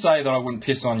I wouldn't say that I wouldn't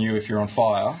piss on you if you're on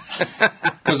fire,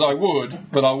 because I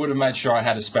would, but I would have made sure I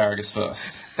had asparagus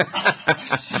first.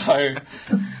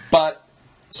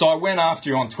 So I went after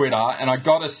you on Twitter, and I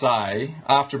got to say,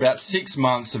 after about 6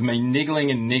 months of me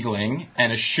niggling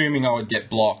and assuming I would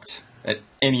get blocked at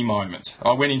any moment,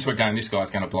 I went into it going, this guy's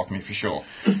going to block me for sure.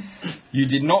 You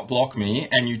did not block me,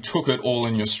 and you took it all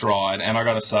in your stride, and I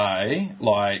got to say,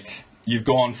 you've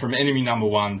gone from enemy number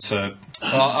one to...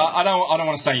 I don't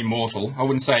want to say immortal. I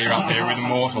wouldn't say you're up there with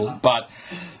immortal, but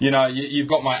you've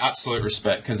got my absolute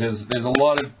respect, because there's a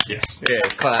lot of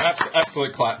clap,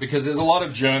 absolute clap, because there's a lot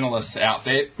of journalists out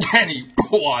there, Danny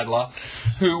Weidler,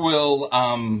 who will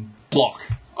block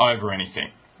over anything.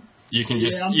 You can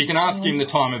you can ask him the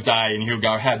time of day, and he'll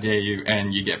go, "How dare you?"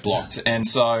 and you get blocked. And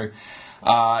so,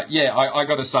 I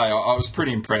got to say, I was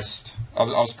pretty impressed. I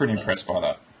was pretty impressed by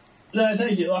that. No,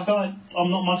 thank you. I'm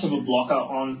not much of a blocker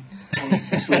on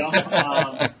Twitter,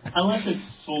 unless it's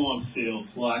full on filth.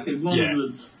 As long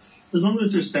as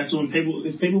it's respectful, and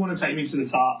if people want to take me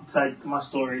take my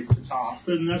stories to task,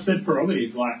 then that's their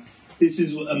prerogative.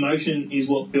 Emotion is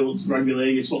what builds rugby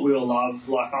league. It's what we all love.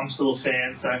 I'm still a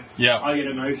fan, so I get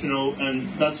emotional, and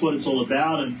that's what it's all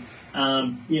about. And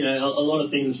a lot of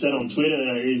things are said on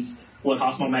Twitter is what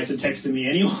half my mates are texting me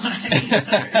anyway.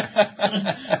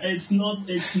 So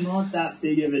it's not that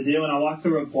big of a deal, and I like to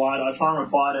reply. I try and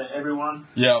reply to everyone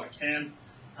if I can.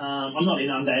 I'm not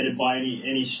inundated by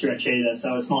any stretch either,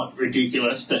 so it's not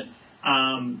ridiculous. But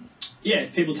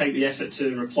if people take the effort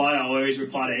to reply, I always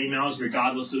reply to emails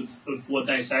regardless of what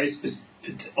they say.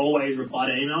 Always reply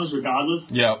to emails regardless.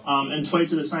 And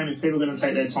tweets are the same. If people are going to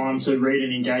take their time to read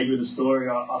and engage with the story,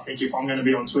 I think if I'm going to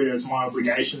be on Twitter, it's my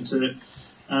obligation to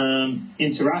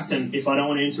interact, and if I don't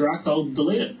want to interact, I'll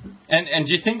delete it. And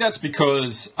do you think that's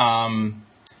because, I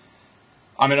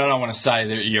don't want to say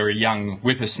that you're a young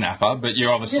whippersnapper, but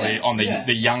you're obviously on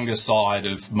the younger side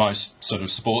of most sort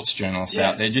of sports journalists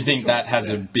out there. Do you think that has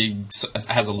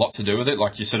has a lot to do with it?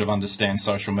 Like you sort of understand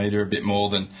social media a bit more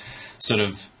than sort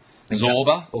of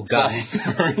Zorba, or Gus,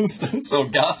 for instance, or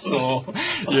Gus, or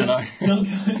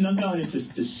not going into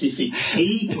specific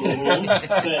people,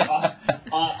 but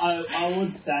I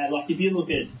would say, if you look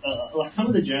at some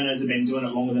of the journos have been doing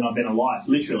it longer than I've been alive,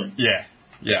 literally. Yeah.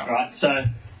 Right. So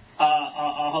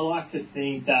I like to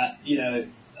think that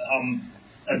I'm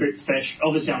a bit fresh.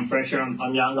 Obviously, I'm fresher.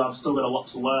 I'm younger. I've still got a lot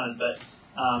to learn, but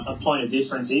a point of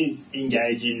difference is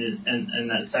engaging in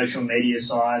that social media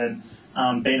side and.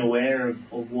 Being aware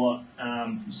of what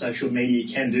social media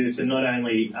can do for not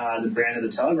only the brand of the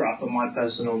Telegraph, but my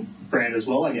personal brand as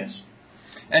well, I guess.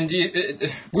 And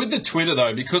with the Twitter,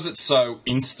 though, because it's so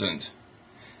instant,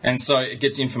 and so it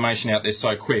gets information out there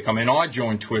so quick. I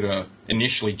joined Twitter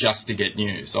initially just to get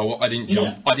news. I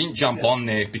didn't jump on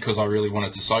there because I really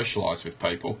wanted to socialise with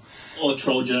people. Or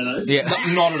troll journos. Yeah,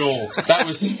 not at all. That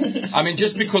was,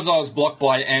 just because I was blocked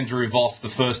by Andrew Voss the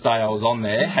first day I was on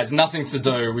there has nothing to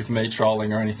do with me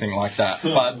trolling or anything like that.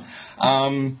 But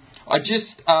it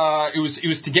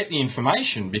was to get the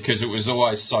information because it was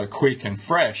always so quick and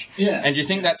fresh. Yeah. And do you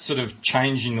think that's sort of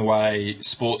changing the way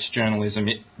sports journalism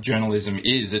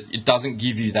is? It doesn't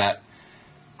give you that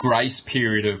grace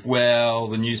period of,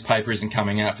 the newspaper isn't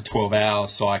coming out for 12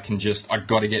 hours, so I've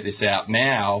got to get this out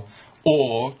now.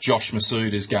 Or Josh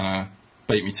Massoud is going to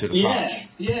beat me to the punch.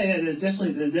 Yeah. There's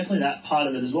definitely that part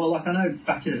of it as well. I know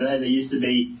back in the day there used to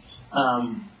be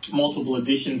multiple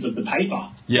editions of the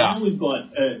paper. Yeah. Now we've got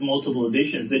multiple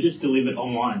editions. They're just delivered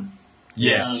online.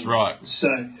 Yes, right. So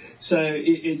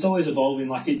it's always evolving.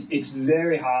 It's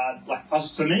very hard.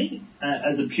 For me,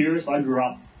 as a purist, I grew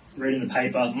up reading the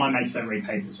paper. My mates don't read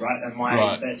papers, right? And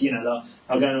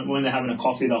they'll go when they're having a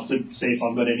coffee, they'll see if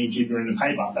I've got any jibber in the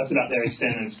paper. That's about their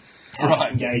extent of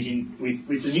engaging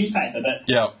with the newspaper. But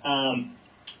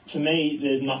for me,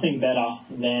 there's nothing better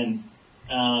than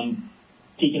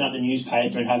picking up the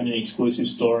newspaper and having an exclusive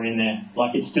story in there.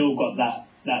 Like, it's still got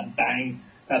that bang,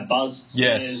 that buzz in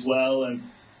there as well.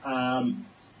 And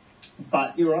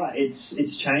but you're right,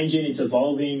 it's changing, it's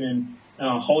evolving, and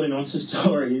holding on to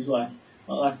stories like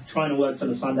trying to work for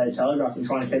the Sunday Telegraph and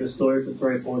trying to keep a story for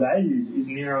 3 or 4 days is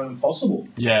near impossible.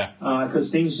 Yeah. Because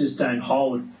things just don't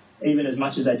hold even as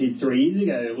much as they did 3 years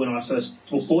ago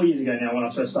when 4 years ago now when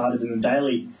I first started in the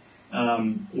daily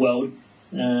world.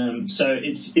 So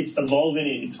it's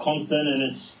evolving, it's constant, and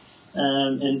it's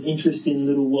an interesting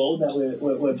little world that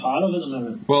we're part of at the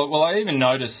moment. Well, I even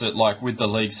noticed that, like, with the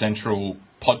League Central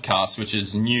podcast, which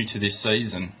is new to this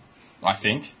season, I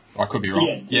think. I could be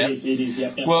wrong. Yeah, it is.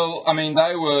 Yeah. Well, I mean,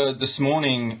 they were this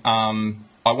morning. I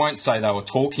won't say they were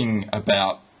talking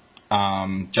about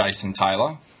Jason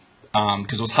Taylor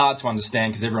because it was hard to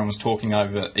understand because everyone was talking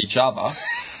over each other.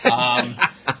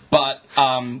 But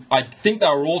I think they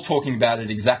were all talking about it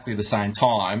exactly the same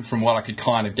time, from what I could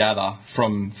kind of gather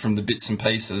from the bits and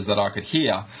pieces that I could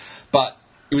hear. But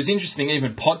it was interesting.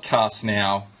 Even podcasts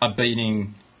now are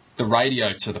beating the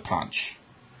radio to the punch.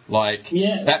 Like,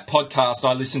 that podcast,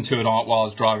 I listened to it while I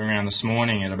was driving around this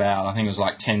morning at about, I think it was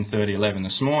like 10:30, 11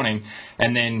 this morning.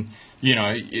 And then, you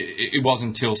know, it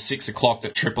wasn't until 6 o'clock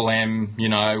that Triple M, you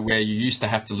know, where you used to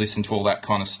have to listen to all that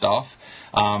kind of stuff.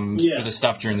 For the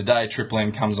stuff during the day, Triple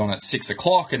M comes on at 6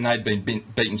 o'clock and they'd been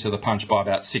beaten to the punch by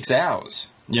about 6 hours.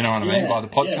 You know what I mean? By the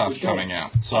podcast coming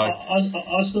out. So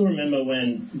I still remember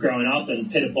when growing up and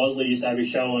Peter Bosley used to have his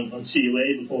show on City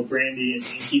Lead before Brandy and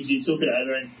Gibbsy took it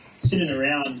over, and sitting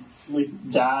around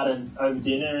with Dad and over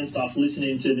dinner and stuff,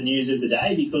 listening to the news of the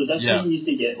day, because that's where you used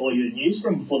to get all your news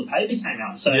from before the paper came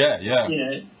out. So you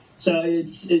know, so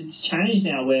it's changed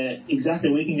now where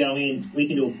exactly we can go in, we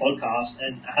can do a podcast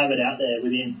and have it out there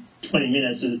within 20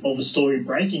 minutes of a story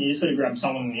breaking. You just got to grab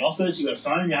someone in the office, you got a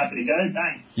phone, you're happy to go,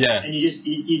 bang. Yeah. And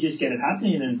you just get it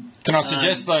happening. And can I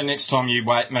suggest though, next time you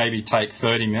wait, maybe take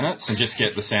 30 minutes and just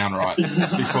get the sound right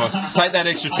before. Take that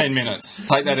extra 10 minutes.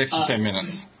 Take that extra 10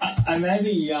 minutes. I may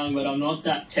be young, but I'm not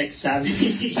that tech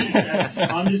savvy. So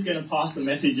I'm just going to pass the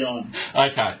message on.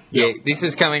 Okay. Yeah, this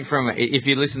is coming from. If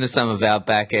you listen to some of our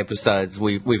back episodes,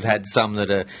 we've had some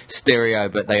that are stereo,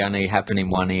 but they only happen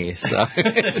in one ear. So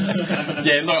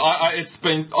yeah, look.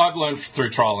 I've learned through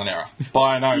trial and error.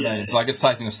 By no means. Like, it's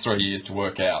taken us 3 years to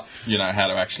work out, you know, how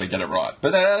to actually get it right.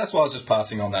 But that's why I was just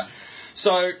passing on that.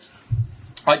 So,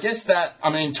 I guess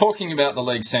talking about the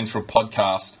League Central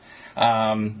podcast,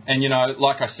 and, you know,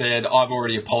 like I said, I've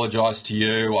already apologised to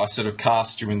you. I sort of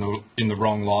cast you in the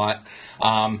wrong light.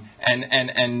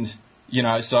 And you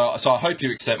know, so I hope you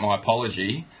accept my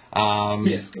apology.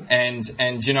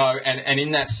 And you know, and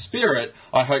in that spirit,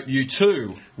 I hope you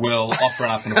too will offer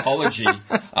up an apology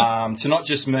to not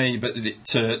just me, but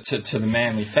to the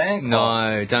Manly fan club.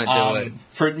 No, don't do it.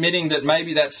 For admitting that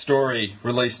maybe that story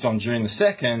released on June the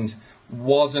 2nd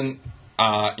wasn't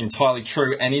entirely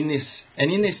true. And in this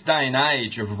day and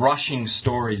age of rushing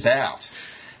stories out,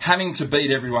 having to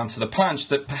beat everyone to the punch,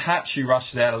 that perhaps you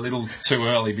rushed out a little too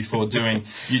early before doing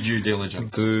your due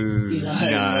diligence.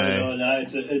 No.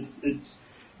 It's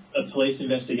a police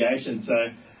investigation.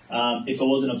 So if it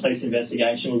wasn't a police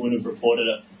investigation, we wouldn't have reported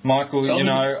it. Michael, you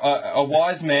know, a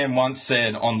wise man once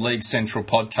said on League Central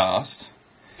podcast,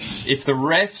 if the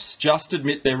refs just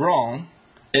admit they're wrong,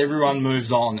 everyone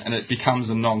moves on and it becomes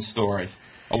a non-story.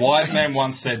 A wise man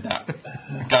once said that.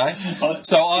 Okay?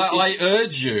 So I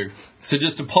urge you to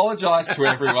just apologise to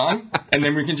everyone, and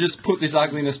then we can just put this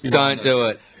ugliness behind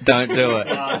us. Don't do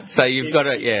it. So you've got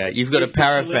a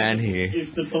paraffin here.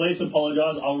 If the police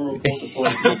apologise, I will report the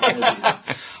police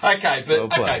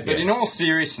apology. But in all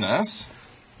seriousness,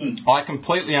 I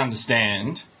completely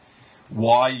understand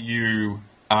why you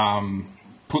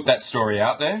put that story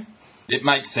out there. It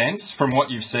makes sense from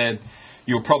what you've said.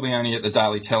 You were probably only at the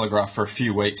Daily Telegraph for a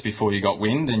few weeks before you got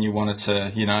wind, and you wanted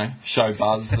to, you know, show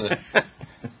Buzz that,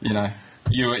 you know,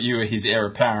 you were his heir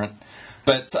apparent.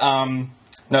 But in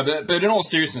all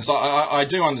seriousness, I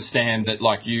do understand that,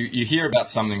 like, you hear about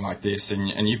something like this,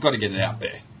 and you've got to get it out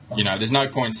there. You know, there's no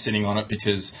point sitting on it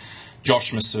because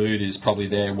Josh Massoud is probably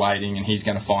there waiting, and he's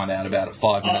going to find out about it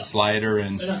 5 minutes later,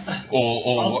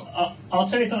 I'll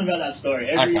tell you something about that story.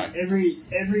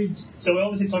 So we're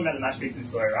obviously talking about the match fixing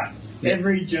story, right? Yeah.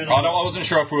 Every journalist. I wasn't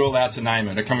sure if we were allowed to name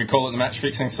it. Can we call it the match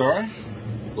fixing story?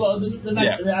 Well,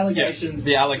 the allegations.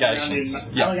 The allegations.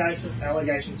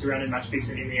 Allegations surrounding match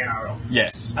fixing in the NRL.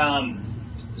 Yes.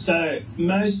 So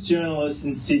most journalists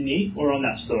in Sydney were on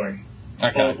that story.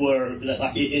 Okay.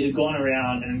 It had gone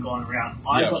around and gone around.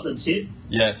 I got the tip.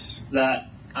 Yes.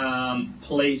 That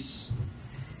police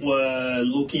were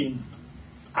looking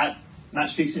at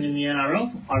match fixing in the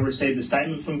NRL. I received a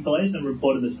statement from police and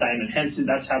reported the statement. Hence,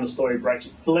 that's how the story broke.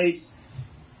 Police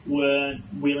weren't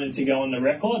willing to go on the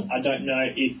record. I don't know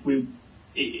if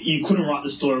you couldn't write the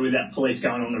story without police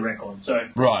going on the record. So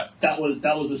right, that was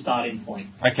the starting point.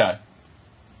 Okay.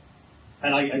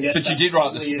 And I guess, but you did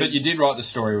write the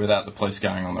story without the police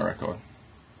going on the record.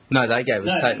 No, they gave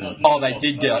a statement. They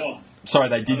did get. Sorry,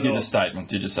 they did give a statement.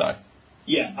 Did you say?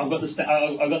 Yeah, I've got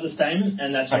I got the statement,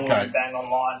 and that's when I went bang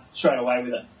online straight away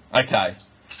with it. Okay.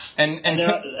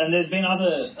 And there's been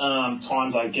other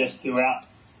times, I guess, throughout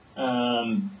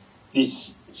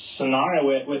this scenario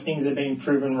where things have been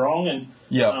proven wrong and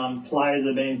players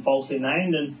have been falsely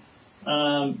named,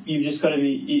 and you've just got to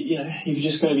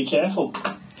be careful.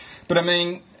 But I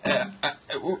mean,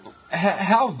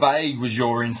 how vague was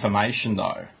your information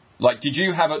though? Like, did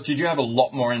you have a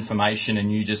lot more information,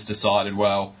 and you just decided,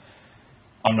 well,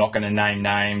 I'm not going to name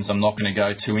names, I'm not going to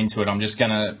go too into it. I'm just going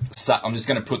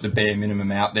to put the bare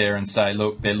minimum out there and say,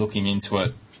 look, they're looking into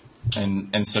it,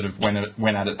 and sort of went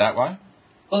at it that way.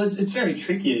 Well, it's very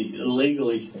tricky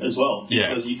legally as well,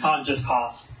 because you can't just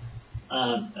cast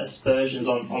aspersions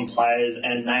on players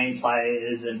and name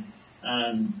players and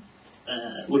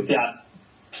without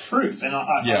proof. And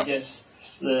I guess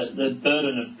the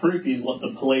burden of proof is what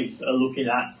the police are looking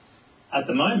at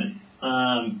the moment.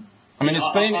 I mean,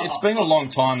 it's been a long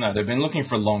time though. They've been looking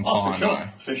for a long time. For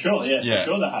sure, for sure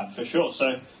they have, for sure.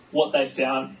 So what they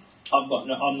found, I'm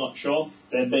not sure.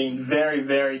 They've been very,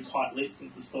 very tight-lipped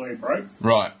since the story broke.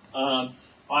 Right.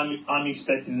 I'm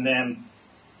expecting them,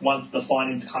 once the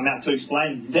findings come out, to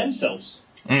explain themselves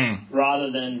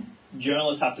rather than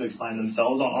journalists have to explain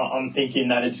themselves. I'm thinking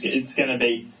that it's going to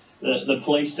be the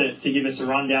police to give us a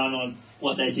rundown on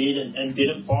what they did and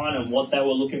didn't find, and what they were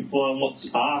looking for, and what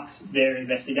sparked their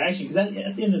investigation. Because at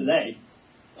the end of the day,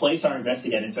 police are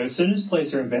investigating. So as soon as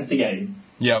police are investigating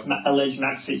alleged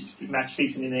match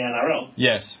fixing in the NRL,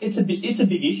 yes, it's a big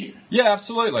issue. Yeah,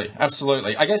 absolutely.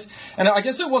 I guess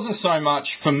it wasn't so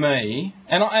much for me,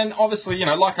 and obviously,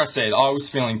 like I said, I was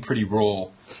feeling pretty raw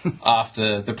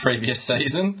after the previous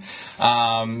season.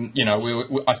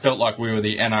 I felt like we were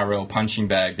the NRL punching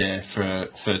bag there for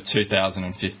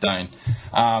 2015.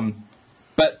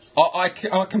 But I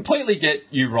completely get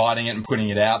you writing it and putting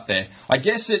it out there. I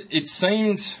guess it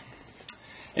seemed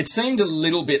a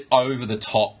little bit over the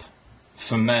top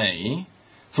for me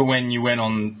for when you went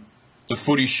on the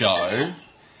footy show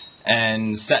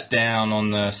and sat down on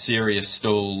the serious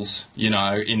stools,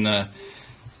 in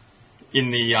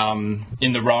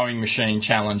the rowing machine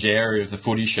challenge area of the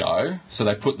footy show. So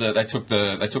they took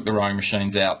the rowing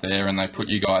machines out there and they put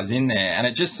you guys in there, and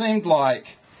it just seemed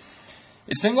like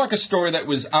a story that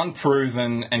was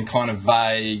unproven and kind of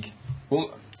vague.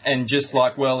 Well, and just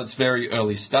like, well, it's very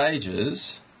early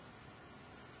stages.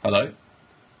 Hello?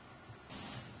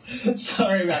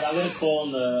 Sorry about that. I'm going to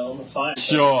call on the phone.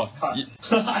 Sure.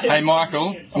 Hey,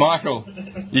 Michael,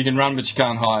 you can run but you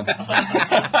can't hide.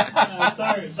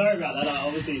 Sorry about that.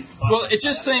 Obviously, well, it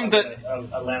just seemed that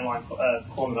a landline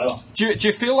calling over. Do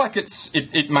you feel like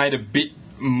it made a bit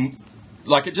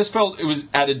like it just felt it was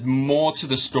added more to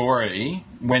the story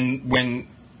when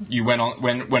you went on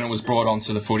when it was brought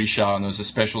onto the footy show and there was a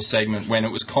special segment when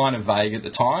it was kind of vague at the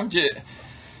time?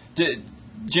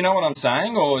 Do you know what I'm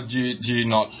saying, or do you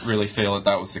not really feel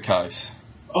that was the case?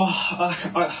 Oh,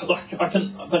 I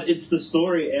can, but it's the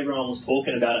story everyone was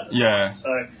talking about at the time.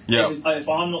 So if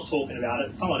I'm not talking about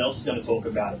it, someone else is going to talk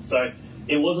about it. So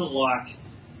it wasn't like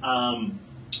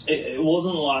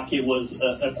it was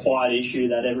a quiet issue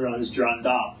that everyone's drummed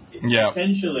up. Yeah.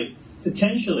 Potentially,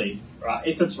 right?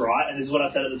 If it's right, and this is what I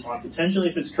said at the time. Potentially,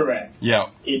 if it's correct,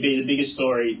 it'd be the biggest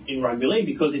story in rugby league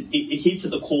because it hits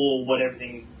at the core of what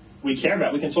everything we care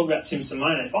about. We can talk about Tim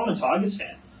Simona. If I'm a Tigers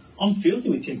fan, I'm filthy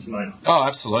with Tim Simona. Oh,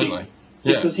 absolutely.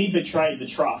 Because he betrayed the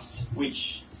trust,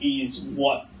 which is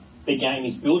what the game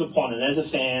is built upon. And as a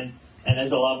fan and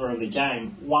as a lover of the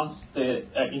game, once the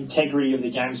integrity of the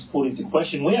game is put into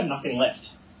question, we have nothing left.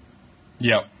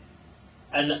 Yep.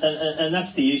 And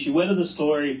that's the issue. Whether the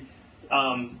story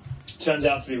turns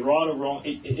out to be right or wrong,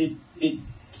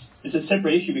 it's a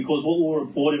separate issue because what we were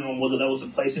reporting on was that there was a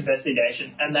police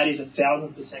investigation, and that is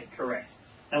 1,000% correct,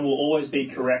 and will always be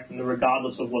correct,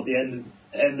 regardless of what the end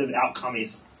of outcome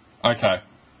is. Okay,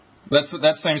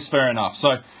 that seems fair enough.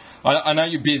 So I know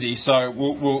you're busy, so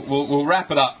we'll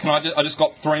wrap it up. Can I just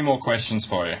got 3 more questions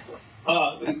for you?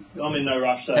 I'm in no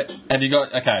rush. So. Have you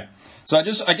got okay? So I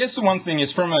guess the one thing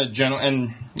is from a general,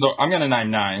 and look, I'm going to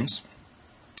name names.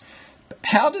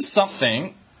 How does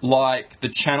something like the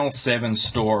Channel 7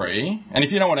 story, and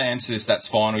if you don't want to answer this, that's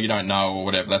fine, or you don't know, or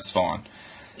whatever, that's fine.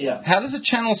 Yeah. How does a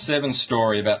Channel 7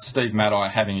 story about Steve Maddai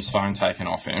having his phone taken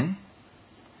off him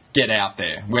get out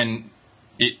there when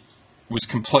it was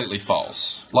completely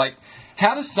false? Like,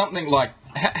 how does something like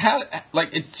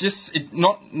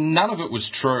none of it was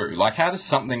true. Like, how does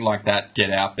something like that get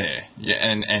out there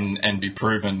and be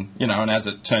proven? And as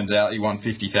it turns out, he won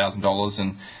 $50,000,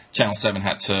 and Channel 7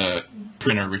 had to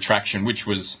print a retraction, which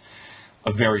was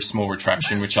a very small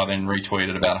retraction, which I then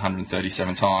retweeted about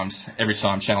 137 times every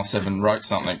time Channel 7 wrote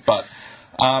something. But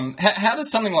how does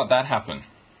something like that happen?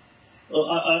 Well,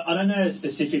 I don't know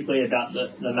specifically about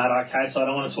the Maddai case, so I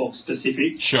don't want to talk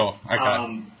specifics. Sure,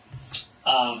 okay.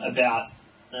 About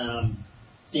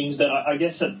things, but I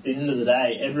guess at the end of the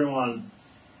day, everyone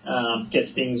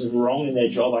gets things wrong in their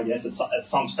job, I guess, at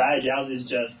some stage. Ours is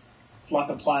just, it's like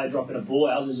a player dropping a ball.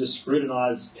 Ours is just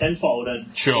scrutinised tenfold,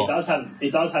 and sure.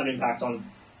 it does have impact on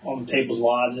people's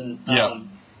lives. And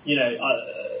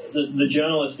the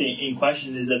journalist in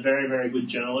question is a very, very good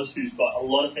journalist who's got a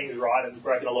lot of things right and has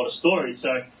broken a lot of stories.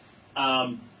 So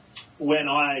when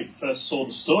I first saw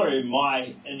the story,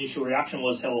 my initial reaction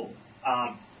was, hell,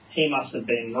 he must have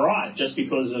been right, just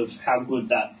because of how good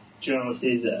that journalist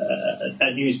is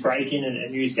at news breaking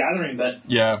and news gathering. But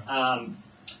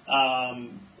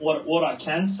what I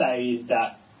can say is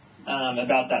that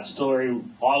about that story,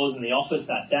 I was in the office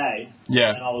that day,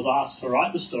 and I was asked to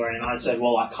write the story, and I said,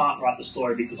 well, I can't write the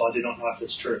story because I do not know if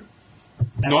it's true.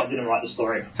 And I didn't write the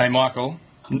story. Hey, Michael,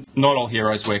 not all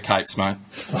heroes wear capes, mate.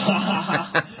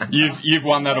 You've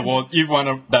won that award. You've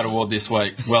won that award this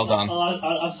week. Well done.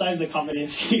 I've saved the company a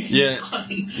few. Yeah,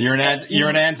 you're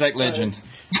an Anzac legend.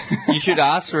 You should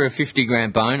ask for a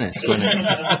 $50,000 bonus.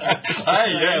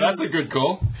 Hey, yeah, that's a good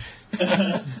call.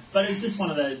 But it's just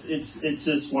one of those. It's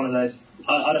just one of those.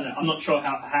 I don't know. I'm not sure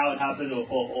how it happened or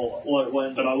what it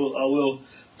went, but I will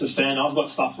defend. I've got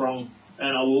stuff wrong,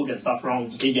 and I will get stuff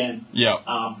wrong again. Yeah.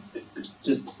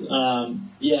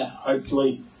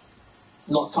 Hopefully,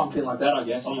 not something like that. I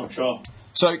guess I'm not sure.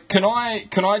 So can I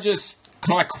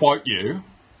quote you?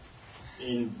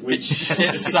 In which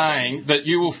saying that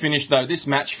you will finish this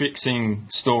match fixing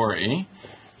story.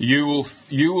 You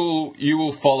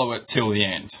will follow it till the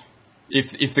end.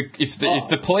 If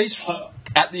the police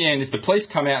at the end, if the police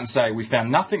come out and say we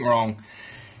found nothing wrong,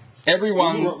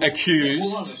 everyone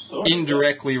accused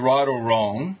indirectly, right or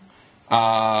wrong,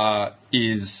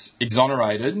 is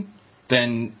exonerated,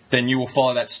 then you will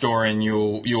follow that story and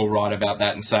you'll write about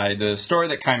that and say the story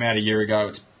that came out a year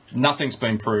ago, nothing's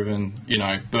been proven,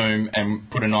 boom, and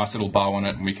put a nice little bow on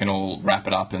it, and we can all wrap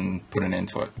it up and put an end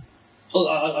to it. Well,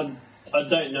 I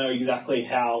don't know exactly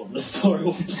how the story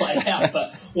will play out,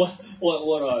 but what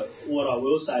I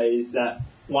will say is that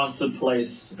once the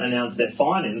police announce their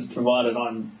findings, provided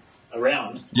I'm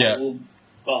around, I'd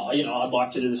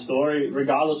like to do the story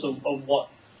regardless of what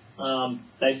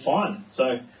they find.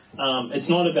 So it's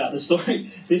not about the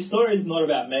story. This story is not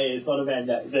about me. It's not a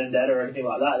vendetta or anything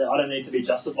like that. I don't need to be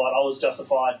justified. I was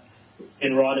justified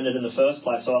in writing it in the first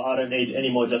place, so I don't need any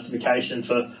more justification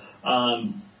for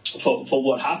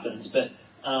what happens. But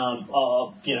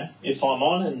if I'm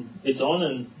on and it's on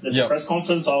and there's a press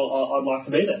conference, I'd like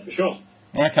to be there for sure.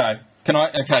 Okay.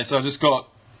 So I've just got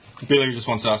Billy just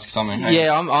wants to ask you something.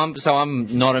 Yeah, I'm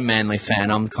not a Manly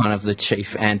fan. I'm kind of the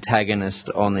chief antagonist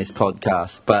on this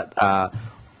podcast, but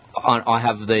I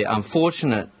have the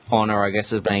unfortunate honour, I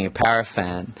guess, of being a Para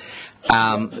fan.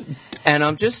 And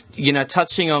I'm just,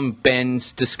 touching on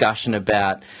Ben's discussion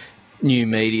about new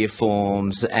media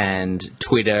forms and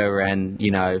Twitter and,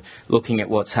 looking at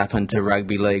what's happened to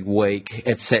Rugby League Week,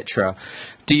 etc.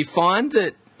 Do you find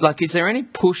that, is there any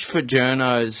push for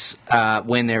journos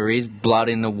when there is blood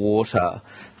in the water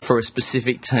for a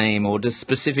specific team, or does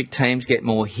specific teams get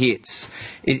more hits?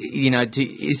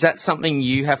 Is that something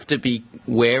you have to be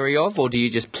wary of, or do you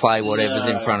just play whatever's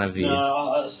in front of you?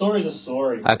 No, a story's a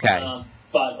story. Okay.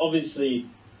 But obviously,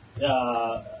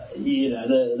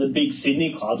 the big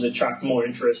Sydney clubs attract more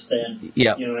interest than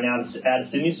an out of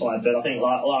Sydney side. But I think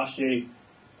last year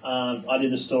I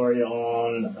did a story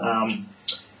on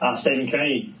Stephen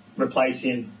Kearney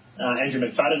replacing Andrew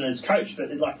McFadden as coach, but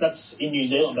that's in New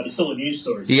Zealand, but it's still a news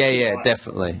story. So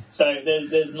Definitely. So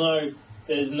there's no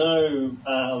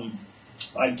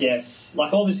I guess,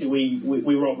 obviously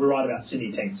we write about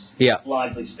Sydney teams,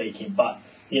 largely speaking, but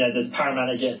there's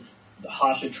Parramatta get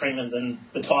harsher treatment than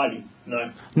the Tigers.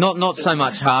 No, not so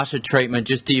much harsher treatment.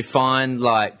 Just, do you find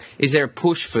is there a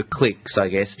push for clicks? I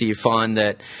guess, do you find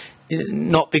that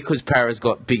not because Para's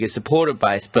got bigger supporter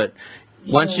base, but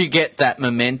once you get that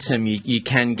momentum, you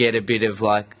can get a bit of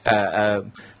a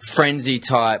frenzy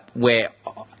type where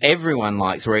everyone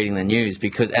likes reading the news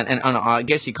because, and I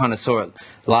guess you kind of saw it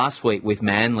last week with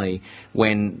Manly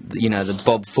when, the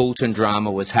Bob Fulton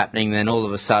drama was happening, then all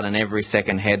of a sudden every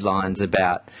second headline's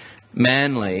about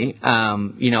Manly.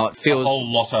 It feels... The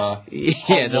whole lotto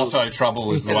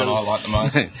trouble is the one I like the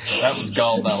most. That was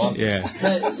gold, that one. Yeah.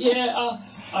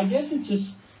 I guess it's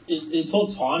just... It's all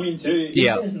timing too.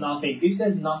 If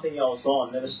there's nothing else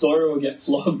on, then a story will get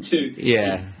flogged to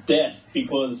its death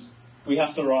because we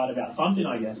have to write about something,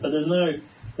 I guess. But there's no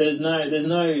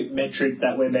metric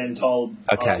that we're being told.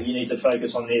 Okay. You need to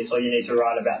focus on this, or you need to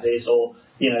write about this, or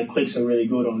clicks are really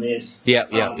good on this.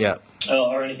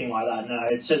 Or anything like that. No,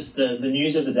 it's just the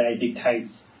news of the day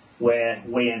dictates where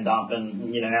we end up,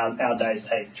 and our days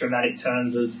take dramatic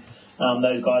turns as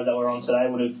those guys that were on today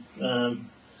would have.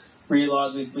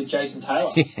 Realised with Jason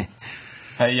Taylor.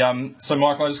 Hey, so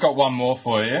Michael, I just got one more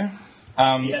for you.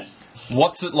 Yes.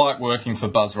 What's it like working for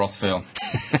Buzz Rothfield?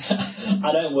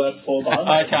 I don't work for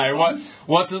Buzz. Okay,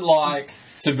 what's it like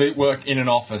to work in an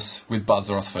office with Buzz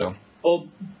Rothfield? Well,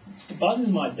 Buzz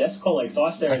is my desk colleague, so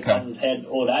I stare at Buzz's head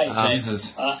all day.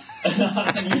 Jesus.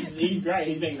 He's great.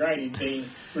 He's been great. He's been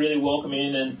really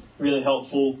welcoming and really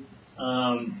helpful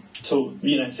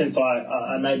since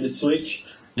I made the switch.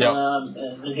 Yep.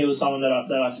 And he was someone that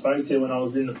I spoke to when I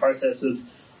was in the process of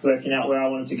working out where I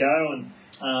wanted to go, and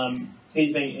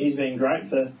he's been great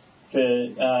for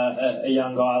a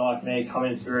young guy like me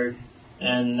coming through,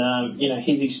 and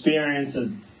his experience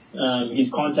and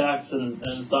his contacts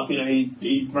and stuff.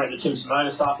 He broke the Tim Simona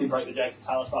stuff, he broke the Jason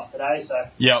Taylor stuff today, so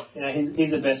yep.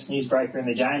 He's the best newsbreaker in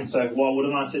the game. So why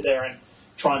wouldn't I sit there and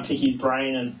try and pick his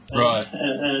brain and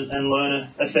learn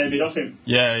a fair bit off him?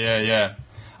 Yeah.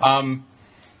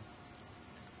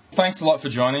 Thanks a lot for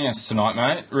joining us tonight,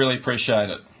 mate. Really appreciate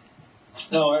it.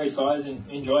 No worries, guys.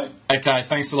 Enjoy. Okay,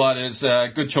 thanks a lot. It was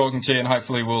good talking to you, and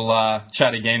hopefully we'll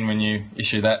chat again when you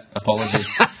issue that apology.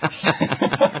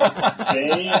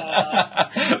 See ya.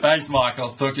 Thanks,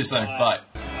 Michael. Talk to you soon. Bye.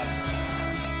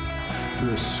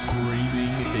 The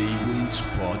Screaming Eagles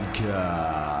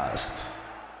Podcast.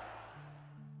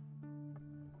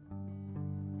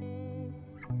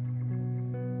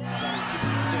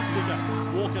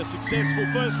 Walker successful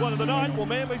first one of the night. Well,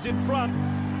 Manly's in front.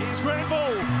 Here's Grant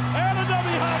Ball. And a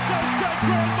dummy half goes Jack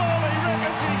Grant Ball. He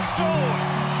reckons he scored.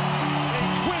 He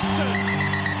twisted.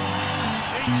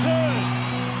 He turned.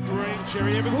 Green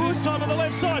Cherry Evans this time on the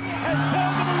left side has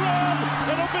turned them around.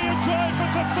 It'll be a try for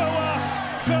Tafua.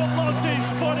 Felt lost his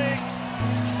footing.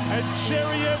 And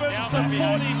Cherry Evans the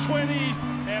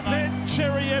 40-20. Then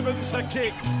Cherry Evans the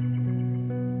kick.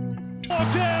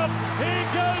 Down. Here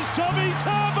goes Tommy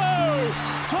Turbo.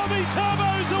 Tommy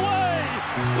Turbo's away.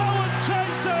 Bowen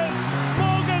chases.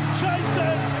 Morgan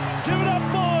chases. Give it up,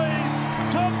 boys.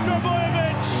 Tom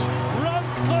Drabojevic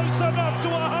runs close enough to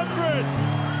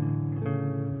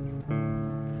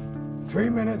 100. 3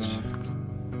 minutes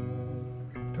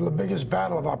to the biggest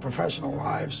battle of our professional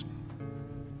lives.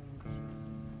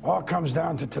 All comes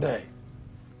down to today.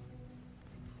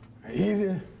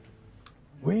 Either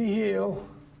we heal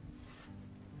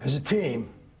as a team,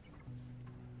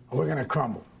 we're going to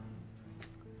crumble.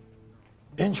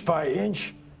 Inch by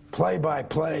inch, play by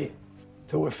play,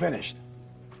 till we're finished.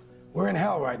 We're in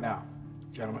hell right now,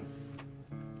 gentlemen.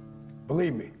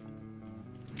 Believe me.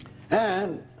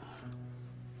 And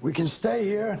we can stay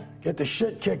here, get the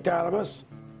shit kicked out of us,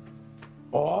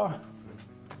 or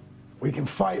we can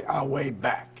fight our way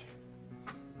back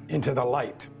into the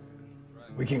light.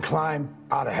 We can climb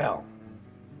out of hell.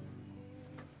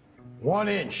 1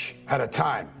 inch at a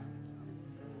time.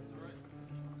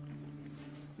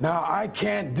 Now, I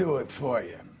can't do it for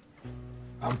you.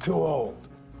 I'm too old.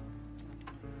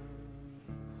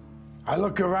 I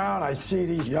look around, I see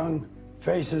these young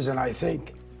faces, and I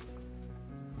think,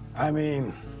 I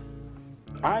made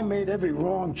every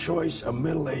wrong choice a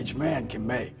middle-aged man can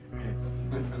make.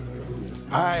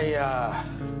 I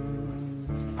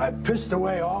pissed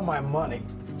away all my money,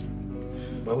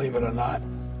 believe it or not.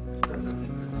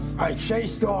 I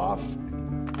chased off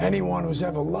anyone who's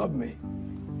ever loved me.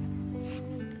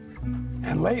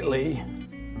 And lately,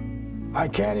 I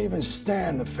can't even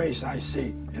stand the face I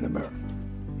see in the mirror.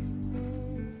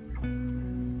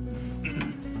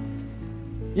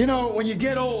 You know, when you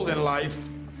get old in life,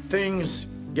 things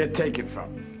get taken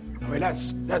from you. I mean,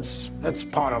 that's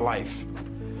part of life.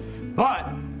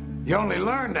 But you only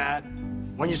learn that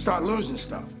when you start losing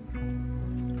stuff.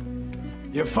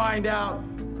 You find out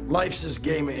life's this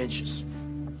game of inches.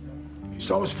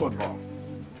 So is football.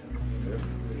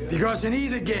 Because in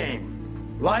either game,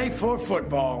 life or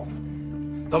football,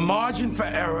 the margin for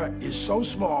error is so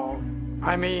small.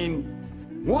 I mean,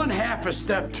 1/2 a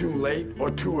step too late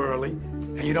or too early,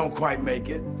 and you don't quite make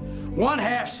it.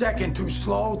 1/2 second too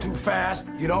slow, too fast,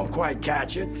 you don't quite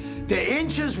catch it. The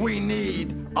inches we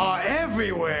need are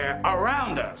everywhere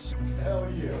around us. Hell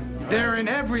yeah. They're in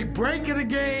every break of the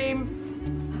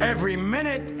game, every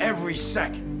minute, every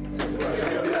second.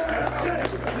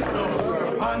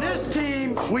 On this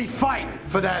team, we fight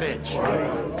for that inch.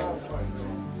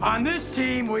 On this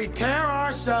team, we tear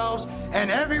ourselves and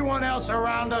everyone else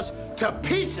around us to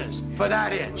pieces for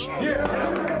that inch. We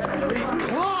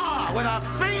claw with our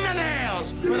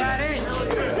fingernails for that inch.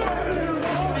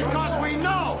 Because we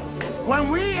know when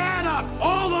we add up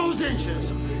all those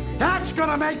inches, that's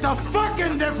gonna make the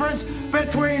fucking difference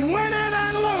between winning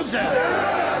and losing.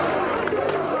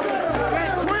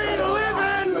 Between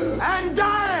living and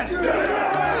dying.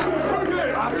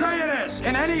 I'll tell you this,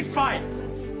 in any fight,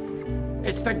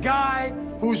 it's the guy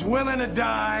who's willing to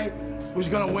die who's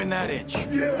gonna win that inch.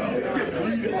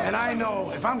 And I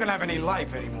know if I'm gonna have any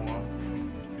life anymore,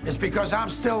 it's because I'm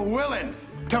still willing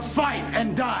to fight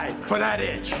and die for that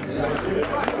inch.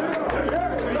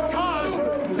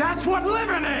 Because that's what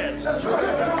living is.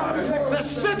 The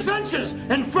 6 inches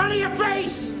in front of your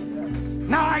face.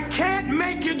 Now I can't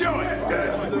make you do it.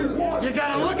 You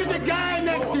gotta look at the guy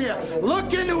next to you.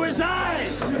 Look into his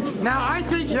eyes. Now I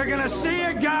think you're gonna see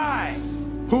a guy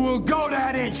who will go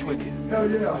that inch with you. Hell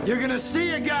yeah. You're gonna see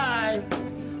a guy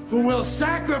who will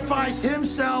sacrifice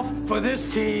himself for this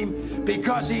team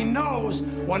because he knows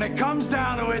when it comes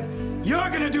down to it, you're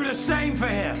gonna do the same for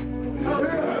him.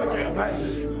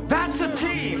 That's a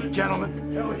team,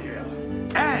 gentlemen. Hell yeah.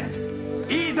 And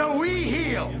either we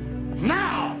heal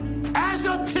now as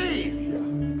a team,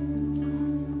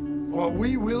 or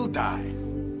we will die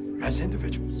as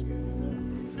individuals.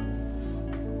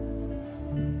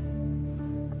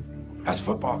 That's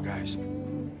football, guys.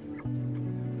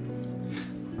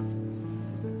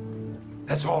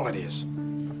 That's all it is.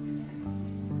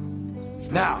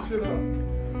 Now,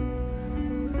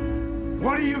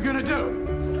 what are you gonna do?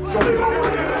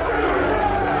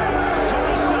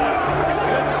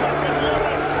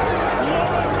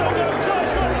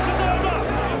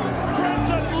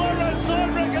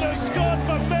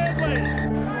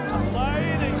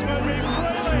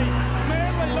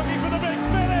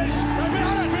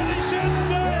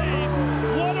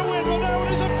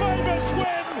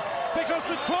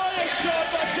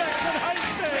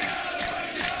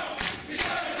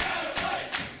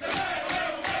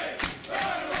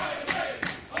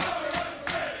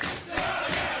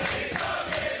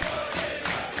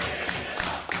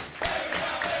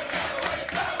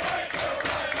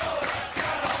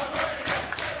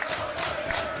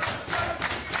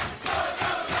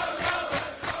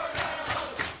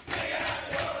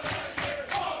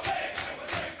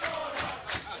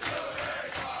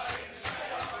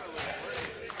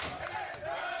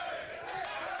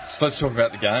 So let's talk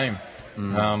about the game.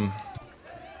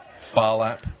 Far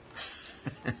lap,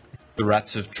 the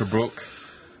Rats of Trebrook,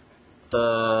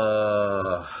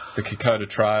 the Kokoda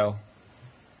Trail.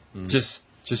 Just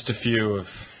a few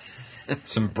of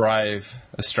some brave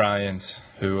Australians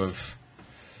who have,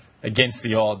 against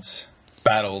the odds,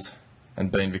 battled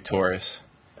and been victorious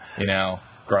in our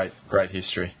great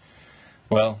history.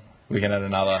 Well, we can add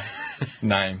another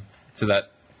name to that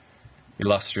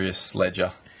illustrious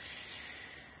ledger.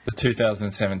 The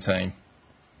 2017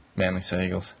 Manly Sea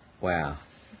Eagles. Wow.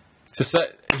 So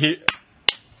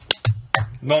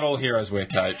not all heroes wear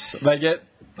capes. They get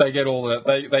all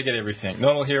they get everything.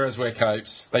 Not all heroes wear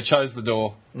capes. They chose the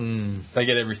door. They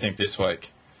get everything this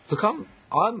week. Look, I'm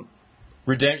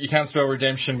You can't spell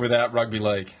redemption without rugby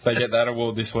league. They get that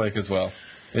award this week as well.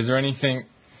 Is there anything?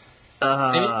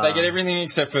 They get everything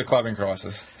except for the club in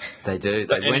crisis. They do.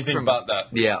 Anything but that.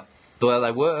 Yeah. Well,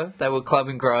 they were club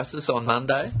in crisis on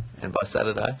Monday, and by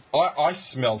Saturday. I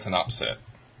smelt an upset.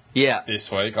 Yeah.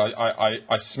 This week,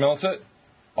 I smelt it.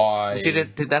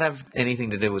 Did that have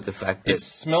anything to do with the fact that it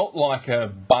smelt like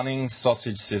a Bunnings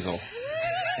sausage sizzle?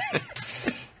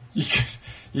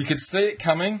 You could see it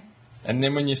coming, and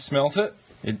then when you smelt it,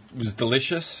 it was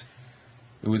delicious.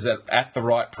 It was at the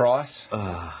right price.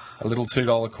 A little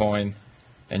 $2 coin,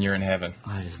 and you're in heaven.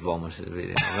 I just vomited a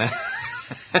bit.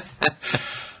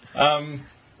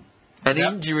 An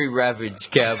injury-ravaged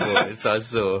Cowboys. I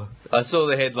saw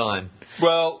the headline.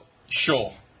 Well,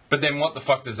 sure, but then what the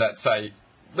fuck does that say?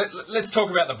 Let's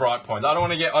talk about the bright points. I don't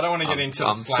want to get into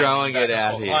the slang. I'm throwing it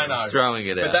out here. I know, I'm throwing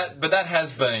it out. But that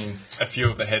has been a few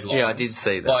of the headlines. Yeah, I did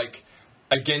see that. Like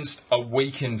against a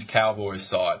weakened Cowboys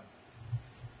side.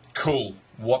 Cool.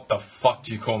 What the fuck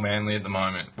do you call Manly at the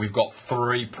moment? We've got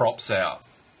 3 props out.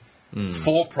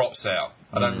 4 props out.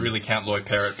 I don't really count Lloyd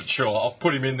Perrott, but sure, I'll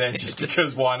put him in there just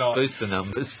because why not? Boost the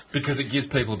numbers. Because it gives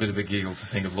people a bit of a giggle to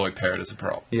think of Lloyd Perrott as a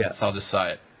prop. Yeah. So I'll just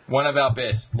say it. One of our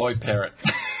best, Lloyd Perrott.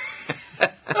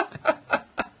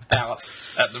 Out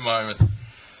at the moment.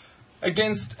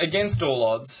 Against all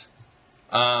odds,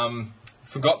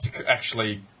 forgot to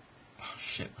actually... Oh,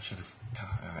 shit, I should have...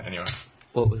 Anyway.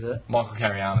 What was that? Michael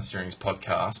Carayannis during his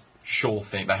podcast, sure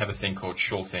thing, they have a thing called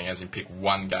sure thing, as in pick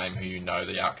one game who you know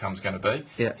the outcome's going to be.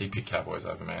 Yeah. He picked Cowboys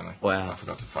over Manly. Wow. I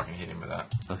forgot to fucking hit him with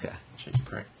that. Okay. Cheeky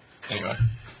prick. Anyway.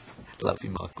 Love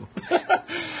you, Michael.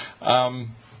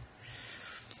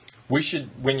 We should,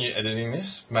 when you're editing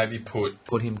this, maybe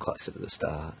put him closer to the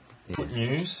start. Yeah. Put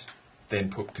news, then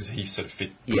put, because he sort of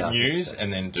fit Yeah, I news, think so.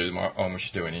 and then do we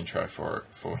should do an intro for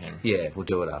him. Yeah, we'll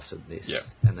do it after this. Yeah.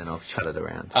 And then I'll shut it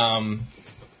around.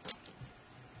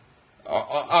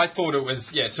 I thought it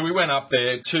was, so we went up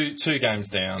there, two games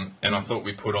down, and I thought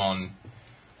we put on,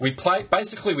 we played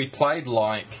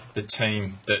like the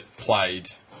team that played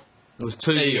It was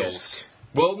 2 Eels. years.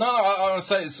 Well, no, I want to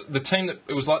say it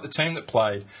was like the team that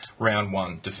played round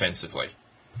one defensively.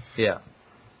 Yeah.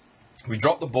 We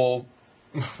dropped the ball.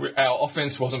 Our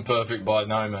offense wasn't perfect by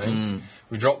no means.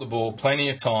 We dropped the ball plenty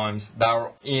of times. They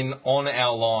were on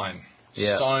our line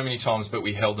so many times, but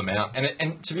we held them out.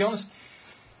 And to be honest,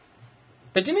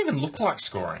 they didn't even look like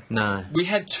scoring. No. We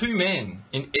had two men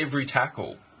in every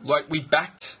tackle. Like, we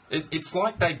backed... It's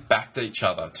like they backed each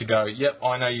other to go, yep,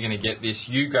 I know you're going to get this.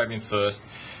 You grab him first.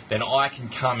 Then I can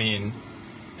come in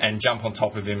and jump on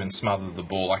top of him and smother the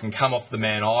ball. I can come off the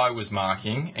man I was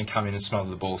marking and come in and smother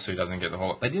the ball so he doesn't get the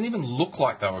ball. They didn't even look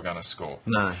like they were going to score.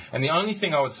 No. And the only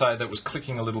thing I would say that was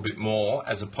clicking a little bit more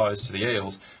as opposed to the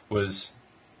Eels was,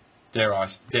 dare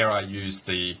I use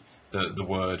the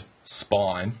word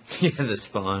spine. Yeah, the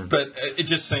spine. But it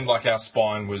just seemed like our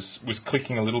spine was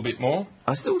clicking a little bit more.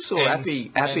 I still saw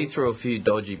Appy through a few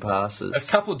dodgy passes. A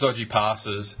couple of dodgy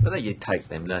passes. But then you take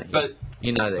them, don't you? But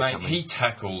you know they're mate, coming. he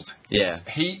tackled. Yeah.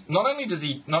 He not only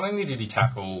did he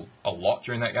tackle a lot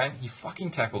during that game, he fucking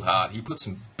tackled hard. He put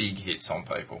some big hits on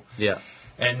people. Yeah.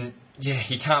 And yeah,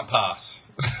 he can't pass.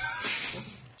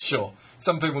 Sure.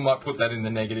 Some people might put that in the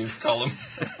negative column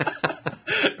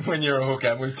when you're a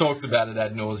hooker. We've talked about it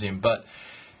ad nauseum, but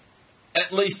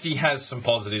at least he has some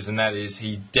positives, and that is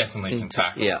he definitely can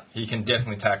tackle. Yeah. He can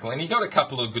definitely tackle. And he got a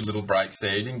couple of good little breaks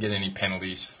there. He didn't get any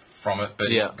penalties from it, but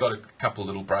he got a couple of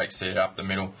little breaks there up the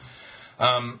middle.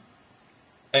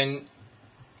 And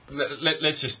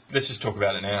let's just talk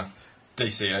about it now.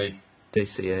 DCE.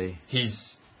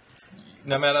 He's,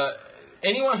 no matter,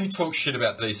 anyone who talks shit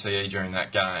about DCE during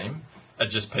that game are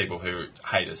just people who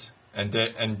hate us. And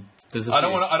I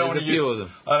don't want to use.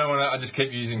 I just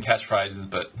keep using catchphrases,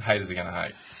 but haters are going to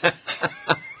hate.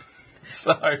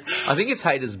 So I think it's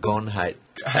haters gone hate.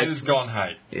 Haters gone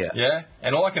hate. Yeah. Yeah.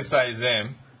 And all I can say is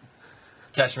them.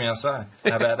 Catch me outside.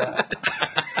 How about that?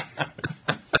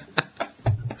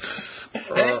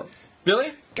 Hey,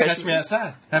 Billy, catch me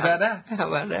outside. How about that? How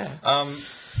about that?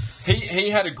 He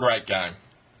had a great game.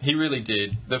 He really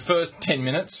did. The first 10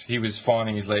 minutes, he was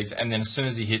finding his legs, and then as soon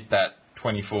as he hit that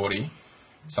 20-40,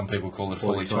 some people call it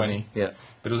 40-20, yeah,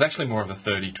 but it was actually more of a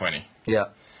 30-20. Yeah.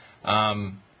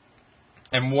 And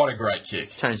what a great kick.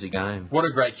 Changed the game. What a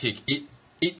great kick.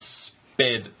 It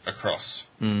sped across.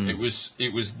 It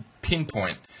was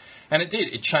pinpoint. And it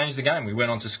did. It changed the game. We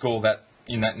went on to score that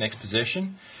in that next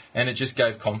possession, and it just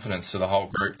gave confidence to the whole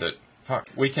group that, fuck,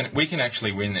 we can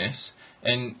actually win this.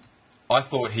 And I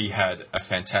thought he had a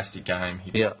fantastic game.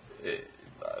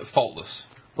 Faultless.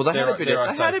 Well, they had a bit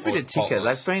of ticker.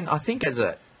 Faultless. They've been, I think,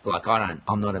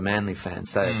 I'm not a Manly fan,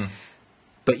 so.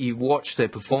 But you watch their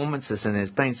performances, and there's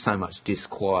been so much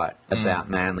disquiet about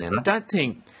Manly, and I don't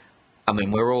think. I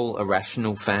mean, we're all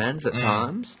irrational fans at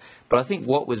times, but I think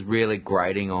what was really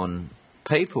grating on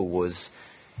people was,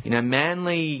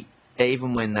 Manly,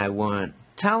 even when they weren't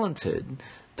talented,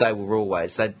 they were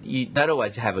always they'd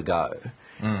always have a go,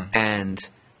 and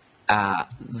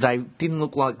they didn't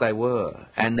look like they were.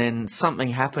 And then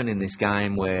something happened in this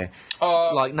game where,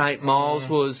 like Nate Miles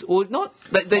was, or not,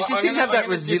 they just didn't have that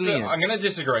resilience. I'm going to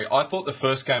disagree. I thought the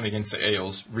first game against the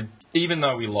Eels, even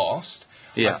though we lost,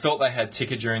 I felt they had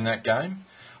ticker during that game.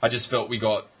 I just felt we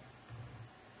got...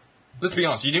 Let's be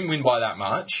honest, you didn't win by that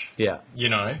much. Yeah.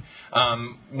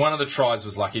 One of the tries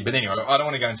was lucky. But anyway, I don't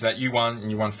want to go into that. You won, and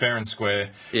you won fair and square.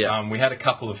 Yeah. We had a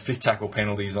couple of fifth tackle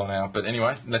penalties on our... But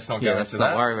anyway, let's not go into that.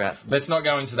 Let's not worry about it. Let's not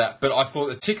go into that. But I thought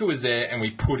the ticker was there, and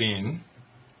we put in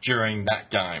during that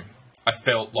game. I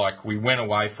felt like we went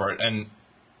away for it, and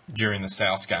during the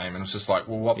Souths game, and it was just like,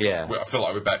 well, what? Yeah. I feel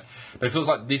like we're back. But it feels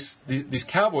like this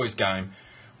Cowboys game,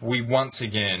 we once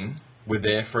again were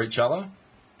there for each other.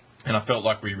 And I felt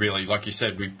like we really, like you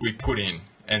said, we put in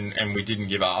and we didn't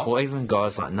give up. Well, even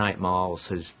guys like Nate Miles,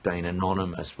 who's been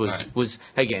anonymous, was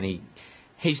again,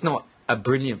 he's not a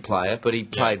brilliant player, but he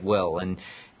played well. And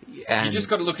you just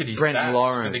got to look at his Brent stats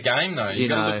Lawrence, for the game, though. You've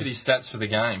got to look at his stats for the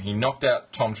game. He knocked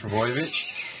out Tom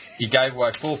Trbojevic, he gave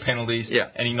away 4 penalties,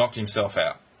 and he knocked himself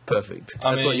out. Perfect.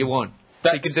 That's what you want.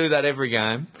 He can do that every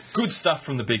game. Good stuff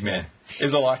from the big man,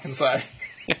 is all I can say.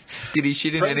 Did he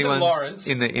shit in anyone's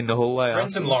in the hallway?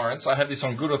 Brenton Lawrence, I have this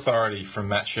on good authority from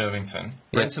Matt Shervington.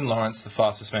 Brenton Lawrence, the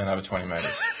fastest man over 20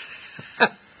 metres.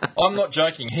 I'm not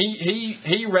joking.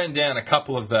 He ran down a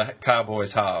couple of the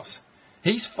Cowboys halves.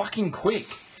 He's fucking quick.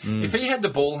 If he had the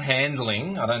ball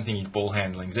handling, I don't think his ball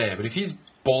handling's there, but if his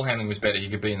ball handling was better, he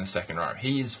could be in the second row.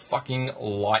 He is fucking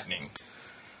lightning.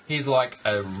 He's like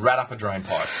a rat up a drain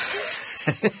pipe.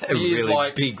 He is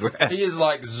like big rat. He is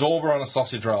like Zorba on a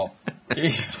sausage roll.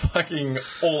 He's fucking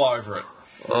all over it.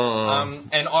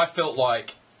 And I felt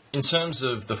like, in terms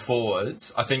of the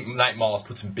forwards, I think Nate Miles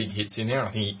put some big hits in there, and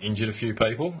I think he injured a few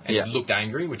people, and he looked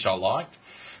angry, which I liked.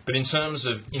 But in terms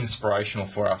of inspirational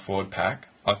for our forward pack,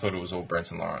 I thought it was all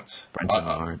Brenton Lawrence.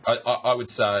 I would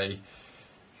say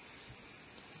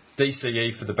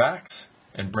DCE for the backs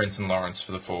and Brenton Lawrence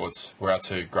for the forwards were our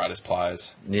 2 greatest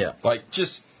players. Yeah. They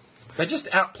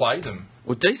just outplayed them.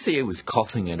 Well, DCE was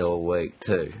copping it all week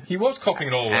too. He was copping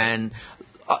it all week. And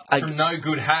from no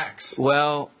good hacks.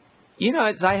 Well,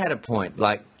 they had a point.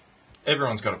 Like,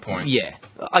 everyone's got a point. Yeah.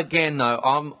 Again, though,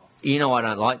 I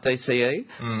don't like DCE,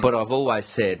 but I've always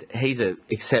said he's an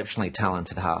exceptionally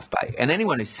talented halfback. And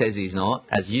anyone who says he's not,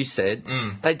 as you said,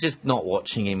 they're just not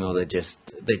watching him, or they're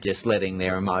just letting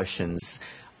their emotions.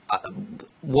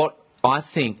 What I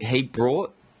think he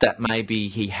brought that maybe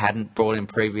he hadn't brought in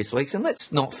previous weeks, and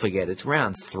let's not forget it's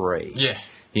round 3. Yeah.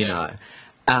 You know.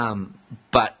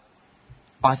 But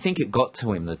I think it got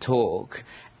to him, the talk,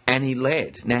 and he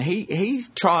led. Now, he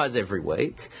tries every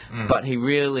week, but he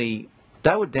really...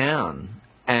 They were down,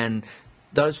 and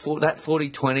that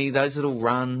 40-20, those little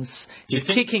runs, his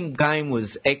kicking game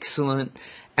was excellent,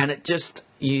 and it just,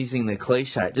 using the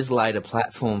cliche, it just laid a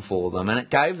platform for them, and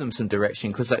it gave them some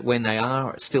direction, because when they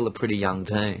are still a pretty young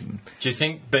team. Do you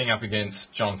think being up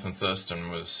against Jonathan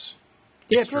Thurston was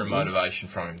extra motivation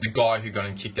from him? The guy who got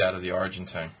him kicked out of the Origin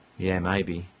team? Yeah,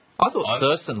 maybe. I thought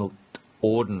Thurston looked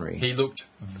ordinary. He looked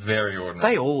very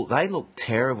ordinary. They looked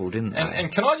terrible, didn't they?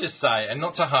 And can I just say, and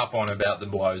not to harp on about the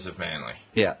woes of Manly.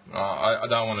 Yeah. I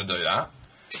don't want to do that.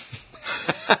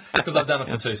 Because I've done it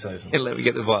for 2 seasons. Yeah, let me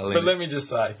get the violin. But let me just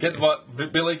say,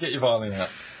 Billy, get your violin out.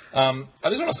 I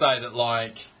just want to say that,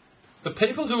 like, the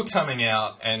people who are coming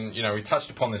out, and, we touched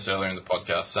upon this earlier in the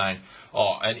podcast, saying,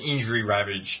 an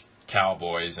injury-ravaged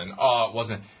Cowboys, and, it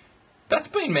wasn't... That's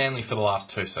been Manly for the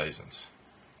last 2 seasons.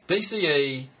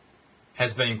 DCE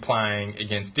has been playing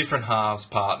against different halves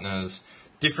partners,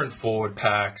 different forward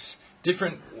packs,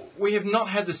 we have not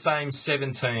had the same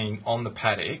 17 on the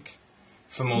paddock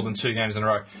for more than 2 games in a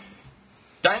row.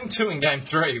 Game 2 and Game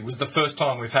 3 was the first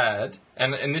time we've had,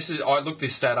 and this is, I looked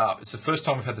this stat up, it's the first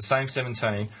time we've had the same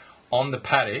 17 on the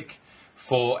paddock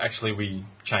for, actually we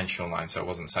changed Sean Lane, so it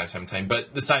wasn't the same 17,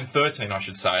 but the same 13, I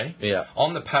should say,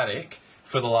 on the paddock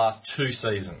for the last 2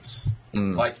 seasons.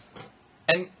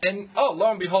 And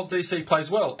lo and behold, DC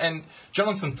plays well. And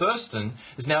Jonathan Thurston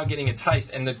is now getting a taste.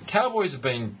 And the Cowboys have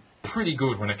been pretty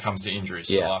good when it comes to injuries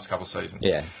for the last couple of seasons.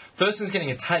 Yeah. Thurston's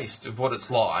getting a taste of what it's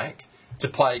like to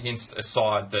play against a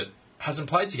side that hasn't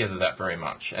played together that very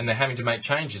much. And they're having to make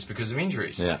changes because of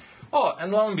injuries. Yeah.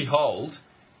 And lo and behold,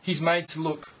 he's made to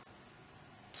look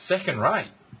second rate.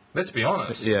 Let's be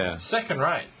honest. Yeah. Second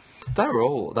rate. They were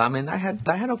all... I mean, they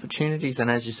had opportunities, and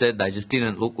as you said, they just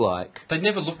didn't look like... They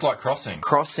never looked like crossing.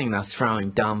 They're throwing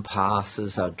dumb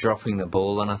passes, they're dropping the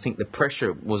ball, and I think the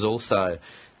pressure was also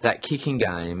that kicking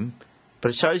game, but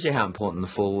it shows you how important the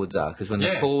forwards are, because when the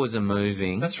forwards are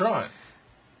moving... That's right.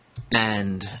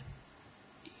 And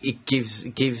it gives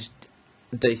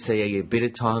DCE a bit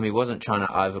of time. He wasn't trying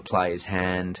to overplay his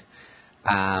hand.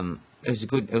 It was a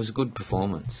good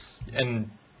performance.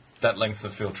 And... that length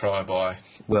of field try by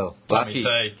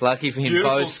lucky for him,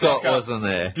 Bo Scott wasn't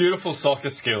there. Beautiful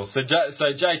soccer skills. So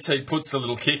JT puts the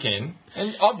little kick in,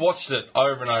 and I've watched it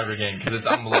over and over again because it's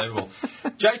unbelievable.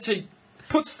 JT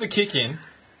puts the kick in,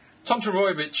 Tom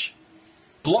Trbojevic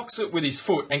blocks it with his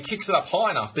foot and kicks it up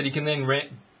high enough that he can then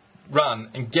run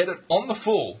and get it on the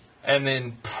full, and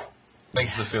then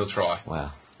length of the field try.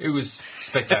 Wow. It was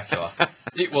spectacular.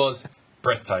 It was...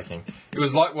 breathtaking. It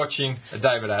was like watching a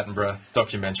David Attenborough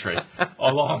documentary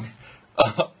on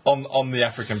the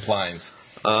African plains.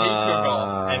 He took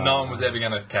off, and no one was ever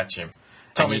going to catch him.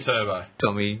 Tommy Turbo.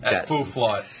 Tommy At Datsun. full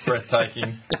flight.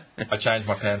 Breathtaking. I changed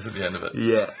my pants at the end of it.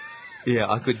 Yeah,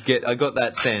 I got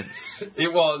that sense.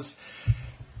 It was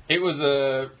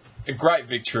a great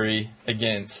victory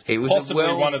against It was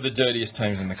possibly one of the dirtiest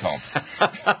teams in the comp.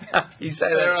 You say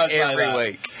Dare I that say every that?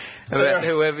 week about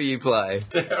whoever you play.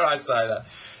 Dare I say that?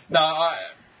 No,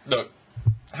 look,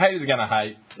 haters are going to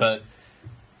hate, but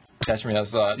catch me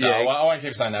outside. No, Yeah. I won't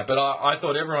keep saying that. But I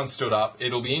thought everyone stood up.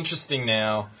 It'll be interesting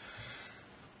now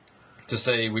to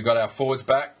see. We got our forwards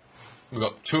back. We've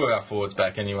got two of our forwards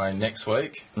back anyway next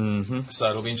week. Mm-hmm. So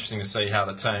it'll be interesting to see how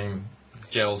the team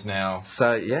gels now.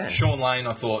 So, yeah. Sean Lane,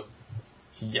 I thought,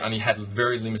 he only had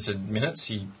very limited minutes.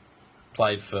 He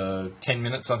played for 10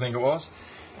 minutes, I think it was.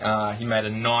 He made a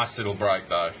nice little break,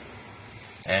 though,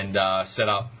 and set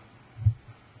up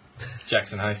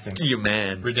Jackson Hastings. Your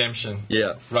man. Redemption.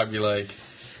 Yeah. Rugby league.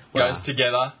 Wow. Goes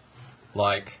together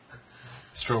like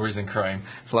strawberries and cream.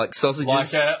 Like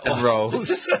sausages and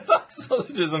rolls.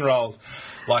 Sausages and rolls.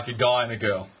 Like a guy and a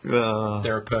girl. Oh.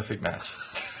 They're a perfect match.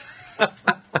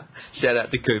 Shout out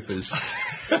to Coopers.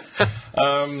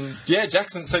 Yeah,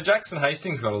 Jackson. So Jackson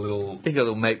Hastings got a little... He got a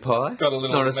little meat pie. Got a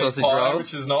little Not a meat sausage pie, roll.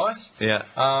 which is nice. Yeah.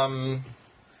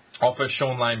 Off a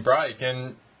Sean Lane break,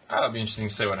 and that'll be interesting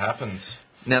to see what happens.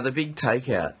 Now, the big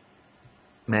takeout,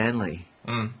 Manly,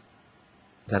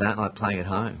 they don't like playing at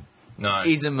home. No.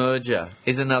 Is a merger,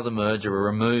 is another merger, or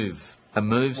a move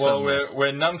Well, somewhere.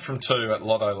 we're none from two at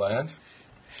Lotto Land.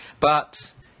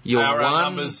 But you're Our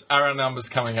one numbers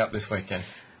coming up this weekend.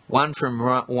 one from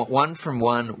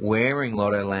one wearing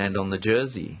Lotto Land on the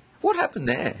jersey. What happened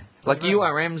there? Like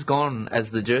URM's gone as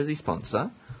the jersey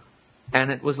sponsor, and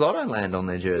it was Lotto Land on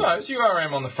their jersey. No, it's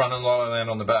URM on the front and Lotto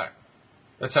Land on the back.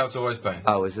 That's how it's always been.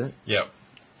 Oh, is it? Yep.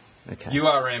 Okay.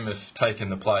 URM have taken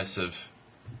the place of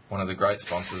one of the great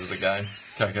sponsors of the game,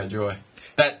 Coco Joy.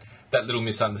 That little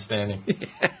misunderstanding.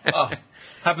 Oh,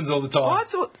 happens all the time.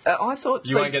 I thought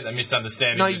You won't get that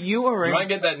misunderstanding. No, You URM. won't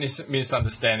get that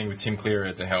misunderstanding with Tim Cleary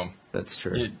at the helm. That's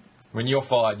true. When you're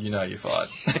fired, you know you're fired.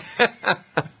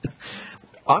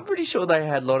 I'm pretty sure they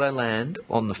had Lotto Land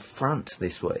on the front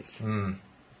this week.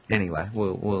 Anyway,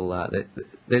 we'll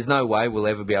there's no way we'll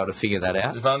ever be able to figure that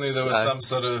out. If only there was some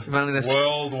sort of if only there's-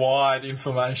 worldwide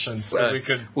information that we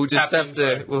could We'll just tap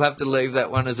into. we'll have to leave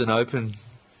that one as an open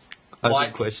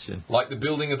question. Like the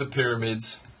building of the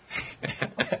pyramids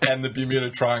and the Bermuda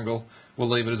Triangle, we'll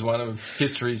leave it as one of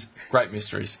history's great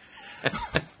mysteries.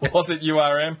 Was it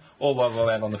URM or Lotto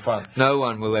Land on the front? No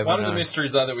one will ever One know. of the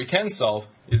mysteries, though, that we can solve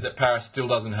is that Paris still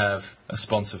doesn't have a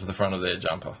sponsor for the front of their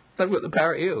jumper. They've got the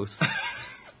Parrot Eels.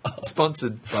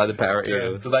 Sponsored by the Parrot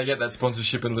Eels. Do they get that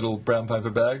sponsorship in little brown paper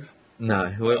bags?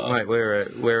 No,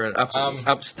 we're an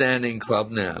upstanding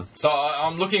club now. So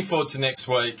I'm looking forward to next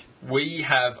week. We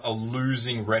have a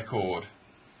losing record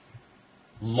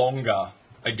longer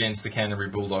against the Canterbury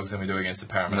Bulldogs than we do against the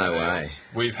Parramatta No way. Eels.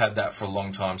 We've had that for a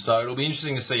long time. So it'll be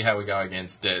interesting to see how we go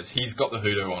against Des. He's got the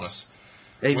hoodoo on us.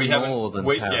 Even more than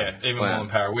Parrot. Yeah, even more than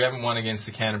Parrot. We haven't won against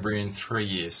the Canterbury in 3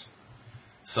 years.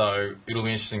 So it'll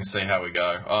be interesting to see how we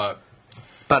go.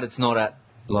 But it's not at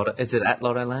Lotto. Is it at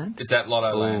Lotto Land? It's at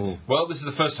Lotto Land. Ooh. Well, this is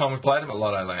the first time we've played them at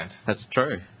Lotto Land. That's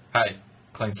true. Hey,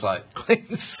 clean slate.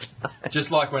 Clean slate.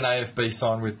 Just like when AFB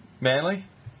signed with Manly,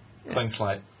 clean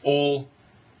slate. All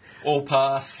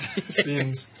past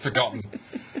sins forgotten.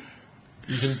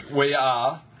 We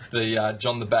are the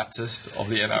John the Baptist of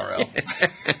the NRL.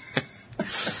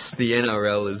 The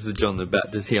NRL is the John the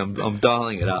Baptist here. I'm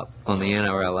dialing it up on the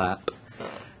NRL app.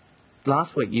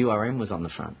 Last week, URM was on the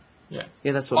front. Yeah.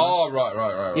 Yeah, that's what. Oh,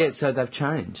 right. Yeah, so they've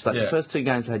changed. Like Yeah. the first two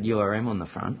games had URM on the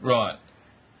front. Right.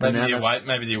 And Maybe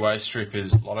now the away strip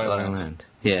is Lotto Lotto Land. Land.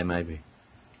 Yeah, maybe.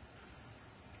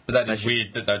 But that They is should-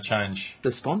 weird that they change.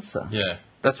 The sponsor. Yeah.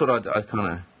 That's what I kind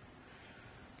of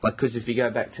like. Because if you go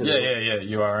back to Yeah,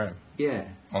 URM. yeah,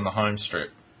 On the home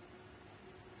strip.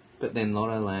 but then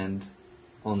Lotto Land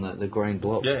on the green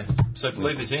block. Yeah. So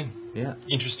leave this in. Yeah.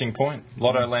 Interesting point.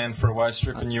 Lotto Land for away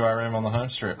strip and URM on the home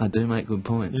strip. I do make good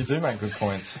points. You do make good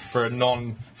points. For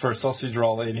a sausage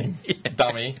roll eating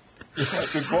dummy, you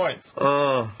make good points.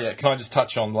 Oh. Yeah, can I just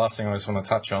touch on, the last thing I just want to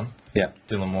touch on, Yeah.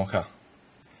 Dylan Walker.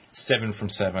 7 from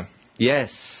 7.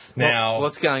 Yes. Now-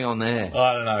 what's going on there?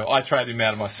 I don't know. I traded him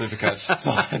out of my Supercoach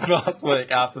side last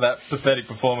week after that pathetic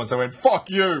performance. I went, fuck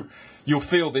you. You'll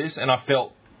feel this. And I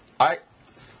felt, I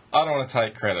don't want to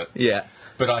take credit, Yeah.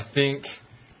 but I think,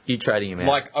 You trading him out?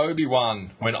 like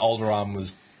Obi-Wan when Alderaan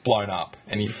was blown up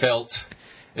and he felt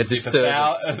as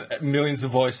if millions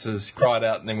of voices cried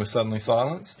out and then were suddenly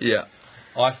silenced. Yeah.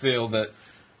 I feel that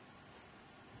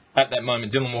at that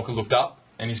moment, Dylan Walker looked up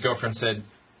and his girlfriend said,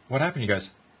 what happened? He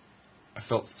goes, I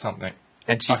felt something.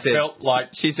 And she I said, felt like...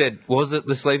 she said, was it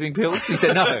the sleeping pills? He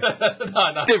said, no.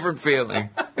 No. Different feeling.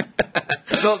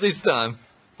 Not this time.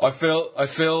 I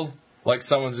feel like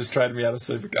someone's just traded me out of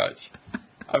Supercoach.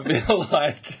 I feel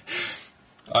like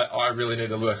I really need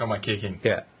to work on my kicking.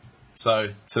 Yeah. So,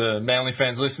 to Manly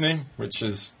fans listening, which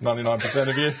is 99%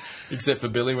 of you, except for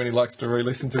Billy when he likes to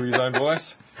re-listen to his own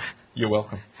voice, you're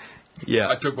welcome. Yeah.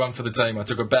 I took one for the team. I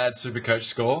took a bad Supercoach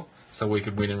score so we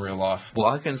could win in real life. Well,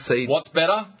 I can see... What's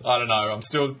better? I don't know. I'm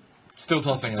still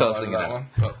tossing it over that one.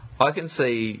 But I can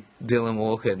see Dylan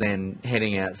Walker then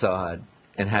heading outside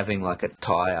and having like a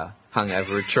tyre hung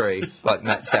over a tree, like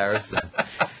Matt Saracen,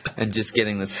 and just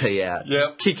getting the tee out,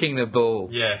 Yep. kicking the ball,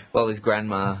 Yeah. while his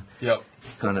grandma Yep.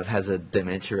 kind of has a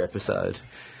dementia episode.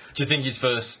 Do you think his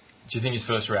first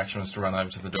reaction was to run over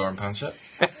to the door and punch it?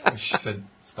 She said,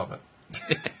 "Stop it.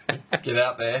 Get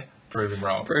out there. Prove him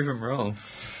wrong." Prove him wrong.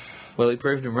 Well, he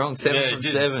proved him wrong. 7 Yeah, from he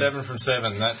did. 7. 7 from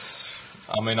 7. That's...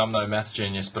 I mean, I'm no maths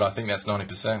genius, but I think that's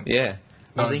 90%. Yeah.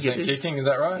 I think 90% it is. kicking, is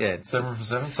that right? Yeah. 7 from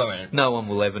 7? Something. No one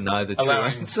will ever know the true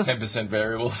Allowing answer. 10%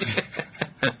 variables.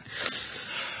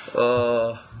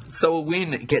 So a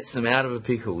win gets them out of a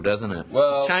pickle, doesn't it?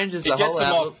 Well, Changes it the gets whole them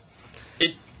outlook.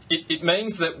 off. It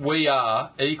means that we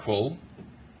are equal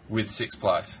with 6th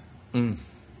place.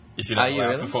 If you Are don't you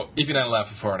allow really? if you don't allow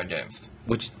for 4 and against.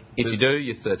 Which, if you do,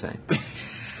 you're 13.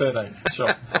 13,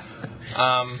 sure.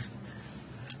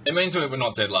 It means that we're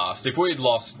not dead last. If we had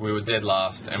lost, we were dead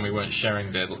last, and we weren't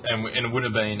sharing dead, and it would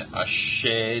have been a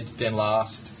shared dead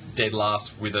last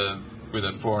with a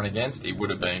 4 and against. It would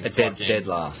have been A dead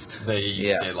last.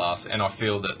 dead last. And I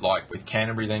feel that like with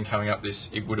Canterbury then coming up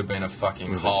it would have been a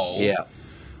fucking hole. Yeah.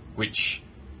 Which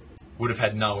would have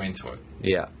had no end to it.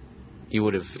 Yeah. You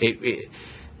would have...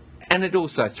 and it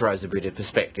also throws a bit of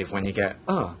perspective when you go,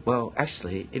 oh, well,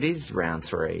 actually, it is round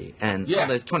 3, and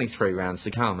there's 23 rounds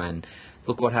to come, and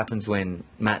look what happens when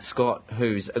Matt Scott,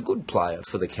 who's a good player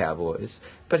for the Cowboys,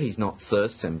 but he's not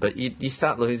Thurston, but you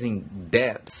start losing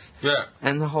depth,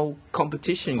 and the whole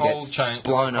competition gets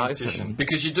blown open.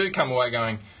 Because you do come away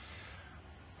going,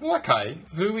 well, okay,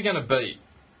 who are we going to beat?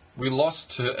 We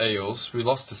lost to Eels, we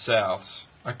lost to Souths.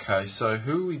 Okay, so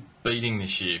who are we beating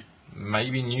this year?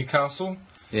 Maybe Newcastle?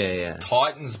 Yeah.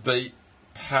 Titans beat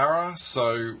Para,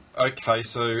 so, okay,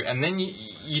 so... And then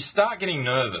you start getting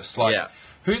nervous, like,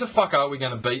 who the fuck are we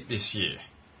going to beat this year?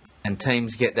 And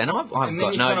teams get... And I've got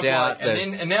no doubt that...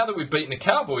 And now that we've beaten the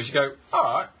Cowboys, you go, all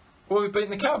right, well, we've beaten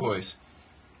the Cowboys.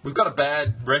 We've got a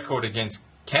bad record against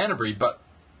Canterbury, but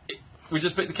we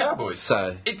just beat the Cowboys.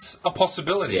 So... It's a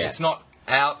possibility. Yeah. It's not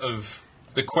out of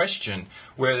the question,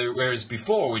 whereas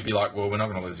before we'd be like, well, we're not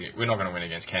going to lose it. We're not going to win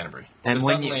against Canterbury. And so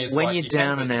when like, you're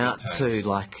down and out too,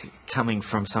 like coming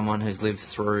from someone who's lived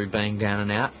through being down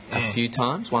and out a few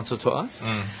times, once or twice,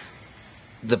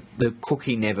 the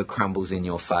cookie never crumbles in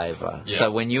your favour. Yeah.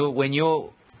 So when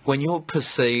you're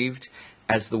perceived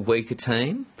as the weaker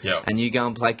team, and you go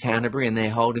and play Canterbury and they're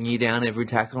holding you down every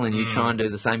tackle, and you try and do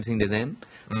the same thing to them,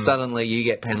 suddenly you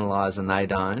get penalised and they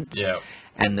don't. Yeah.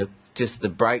 And the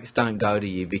breaks don't go to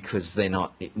you because they're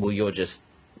not. Well,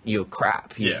 you're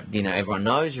crap. You know, everyone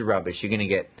knows you're rubbish. You're gonna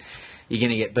get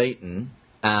beaten.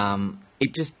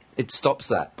 It stops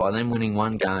that by them winning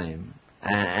one game,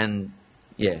 and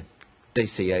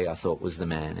DCE I thought was the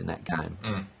man in that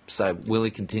game. So will he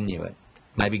continue it?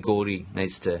 Maybe Gordy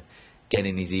needs to get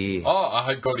in his ear. Oh, I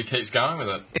hope Gordy keeps going with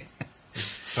it.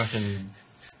 Fucking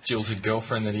jilted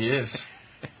girlfriend that he is.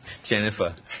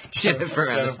 Jennifer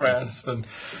Aniston.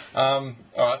 All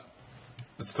right,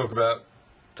 let's talk about.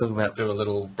 Do a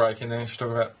little break in there. Should we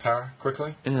talk about Para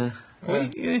quickly? Yeah.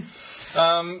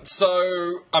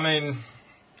 So, I mean,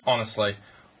 honestly,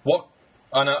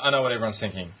 I know what everyone's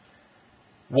thinking.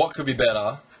 What could be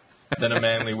better than a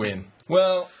Manly win?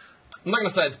 Well, I'm not going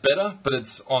to say it's better, but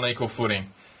it's on equal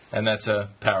footing, and that's a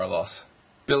Para loss.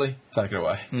 Billy, take it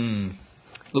away.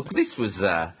 Look, this was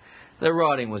the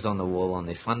writing was on the wall on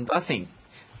this one. I think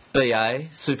BA,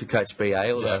 Supercoach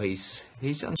BA, although he's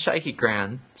on shaky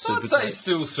ground. I'd say he's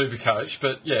still Supercoach,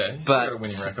 but yeah, he's still got a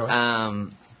winning record.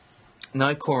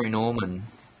 No, Corey Norman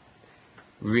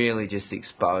really just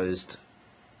exposed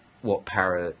what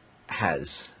Para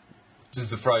has.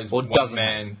 Does the phrase one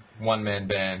man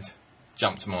band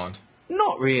jump to mind?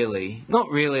 Not really.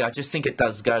 I just think it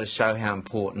does go to show how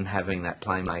important having that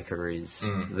playmaker is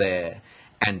there.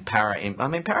 And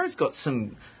Para's got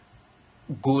some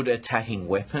good attacking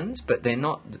weapons, but they're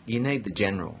not. You need the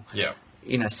general. Yeah.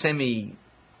 You know,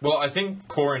 Well, I think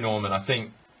Corey Norman. I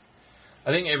think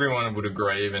everyone would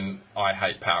agree. Even I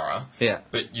hate Para. Yeah.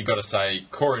 But you got to say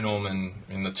Corey Norman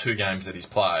in the 2 games that he's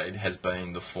played has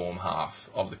been the form half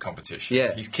of the competition.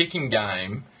 Yeah. His kicking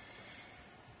game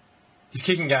his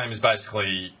kicking game is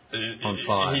basically On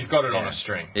fire. He's got it on Yeah. a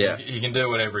string. Yeah. He can do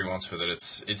whatever he wants with it.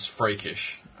 It's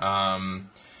freakish.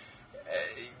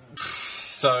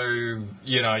 So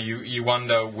you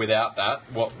wonder without that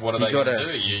what are they going to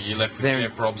do? You left with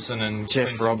Jeff Robson and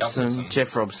Quincy Gutherson.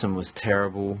 Jeff Robson was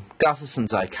terrible.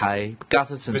 Gutherson's okay.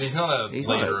 Gutherson's, But he's not a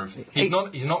leader of. He's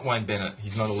not Wayne Bennett.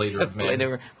 He's not a leader of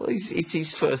men. Well, it's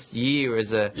his first year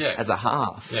as a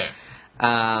half. Yeah.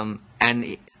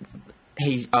 And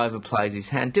he overplays his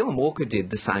hand. Dylan Walker did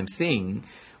the same thing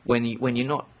when you're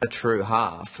not a true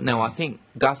half. Now, I think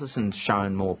Gutherson's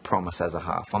shown more promise as a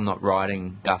half. I'm not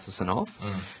writing Gutherson off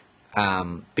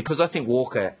because I think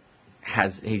Walker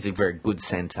he's a very good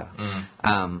centre.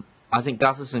 I think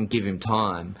Gutherson, give him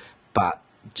time, but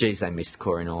geez, they missed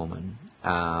Corey Norman.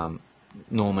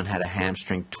 Norman had a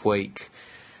hamstring tweak.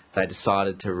 They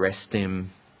decided to rest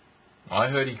him. I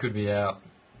heard he could be out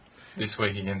this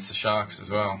week against the Sharks as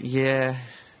well. Yeah.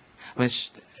 I mean,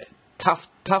 it's tough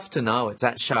to know. It's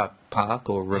at Shark Park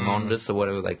or Ramondus or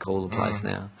whatever they call the place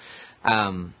now.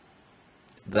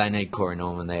 They need Corey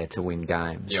Norman there to win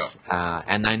games. Yeah.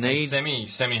 And they need...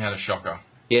 Semi had a shocker.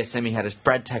 Yeah, Semi had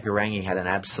Brad Takarangi had an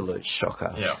absolute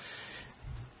shocker. Yeah.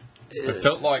 It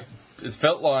felt like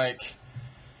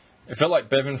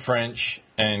Bevan French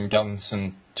and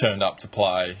Guthersson turned up to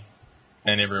play,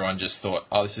 and everyone just thought,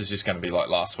 "Oh, this is just going to be like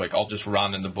last week. I'll just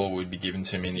run, and the ball would be given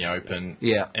to me in the open."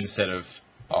 Yeah. Instead of,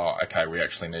 "Oh, okay, we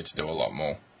actually need to do a lot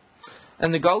more."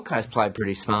 And the Gold Coast played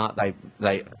pretty smart.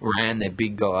 They ran their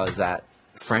big guys at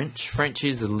French. French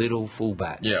is a little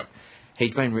fullback. Yeah.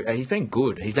 He's been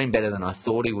good. He's been better than I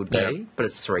thought he would be. Yeah. But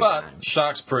it's three But games.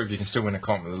 Sharks proved you can still win a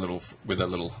comp with a little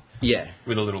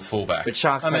fullback. But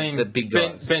Sharks had the big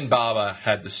guys. Ben Barber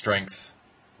had the strength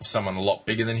of someone a lot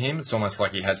bigger than him. It's almost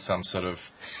like he had some sort of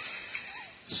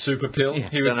super pill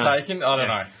he was taking. I don't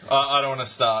know. I don't want to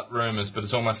start rumours, but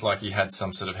it's almost like he had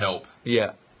some sort of help.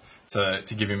 Yeah. To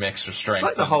give him extra strength. It's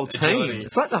like the whole team.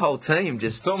 It's like the whole team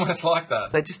It's almost like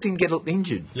that. They just didn't get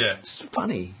injured. Yeah. It's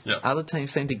funny. Yeah. Other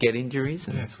teams seem to get injuries.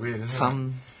 And it's weird, isn't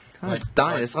some it?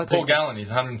 don't. It's like Paul Gallen, he's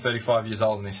 135 years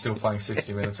old and he's still playing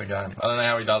 60 minutes a game. I don't know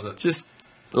how he does it. Just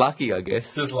lucky, I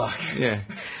guess. Just luck. Yeah.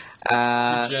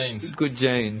 Good genes. Good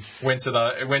genes. Went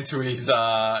to his.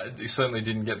 He certainly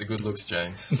didn't get the good looks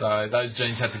genes. So those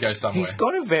genes had to go somewhere. He's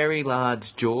got a very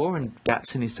large jaw and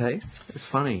gaps in his teeth. It's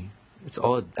funny. It's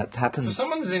odd. That happens. For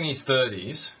someone who's in his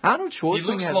 30s, Arnold Schwarzenegger he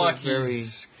looks has like a very...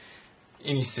 he's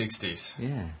in his 60s.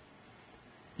 Yeah.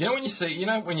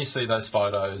 When you see those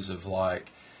photos of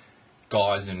like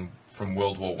guys from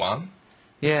World War One.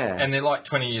 Yeah. And they're like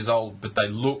 20 years old, but they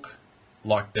look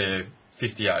like they're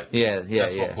 58. Yeah.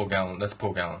 That's Paul Gallen. That's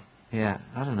Paul Gallen. Yeah.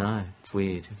 I don't know. It's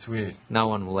weird. It's weird. No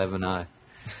one will ever know.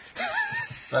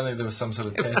 If only there was some sort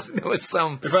of test. There was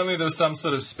some. If only there was some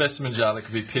sort of specimen jar that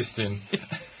could be pissed in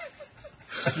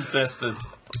and tested.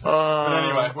 But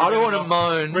anyway, I don't want to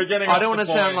moan. We're getting I off don't the want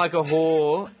to sound point. like a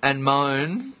whore and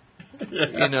moan. Yeah.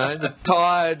 You know, the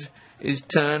tide is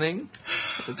turning.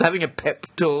 I was having a pep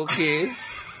talk here.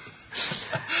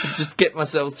 Just get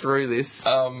myself through this.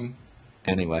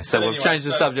 Anyway, so we've changed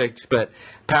the subject. But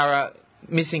Para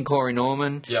missing Corey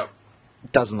Norman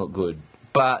doesn't look good.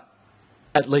 But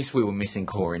at least we were missing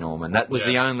Corey Norman. That was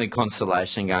the only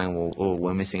consolation going, well,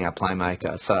 we're missing our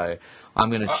playmaker. So I'm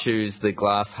going to choose the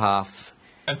glass half.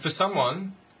 And for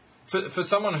someone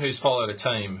who's followed a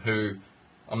team who,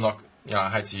 I'm not, I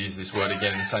hate to use this word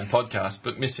again in the same podcast,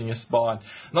 but missing a spine,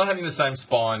 not having the same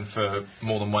spine for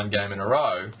more than one game in a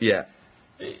row. Yeah.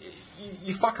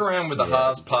 You fuck around with the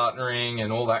halves partnering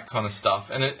and all that kind of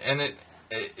stuff, and it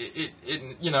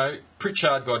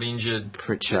Pritchard got injured.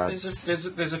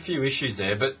 There's a few issues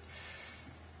there, but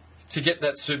to get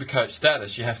that Supercoach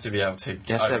status, you have to be able to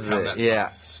overcome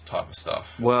that type of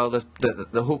stuff. Well,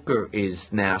 the hooker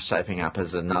is now shaping up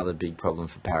as another big problem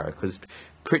for Para because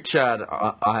Pritchard,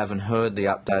 I haven't heard the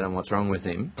update on what's wrong with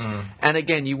him. And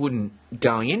again,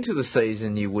 going into the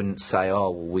season, you wouldn't say, oh,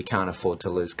 well, we can't afford to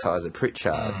lose Kaiser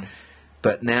Pritchard.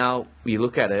 But now you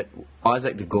look at it,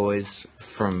 Isaac De Gois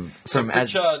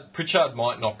Pritchard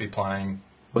might not be playing.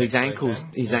 Well, his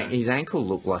ankle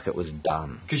looked like it was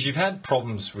done. Because you've had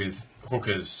problems with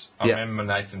hookers. I remember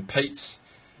Nathan Peets.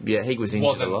 Yeah, he was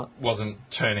injured a lot. Wasn't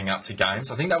turning up to games.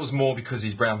 I think that was more because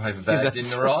his brown paper bag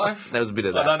didn't arrive. That was a bit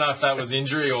of that. I don't know if that was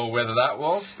injury or whether that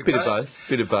was the bit case.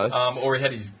 Bit of both. Or he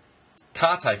had his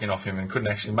car taken off him and couldn't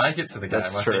actually make it to the game.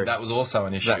 That's I true. think that was also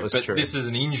an issue. That was true. This is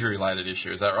an injury-related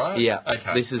issue. Is that right? Yeah.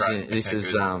 Okay. This is good. Good.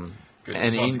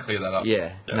 Just wanted to clear that up.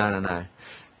 Yeah. No.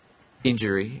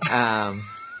 Injury.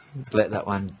 Let that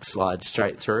one slide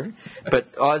straight through. But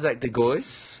Isaac De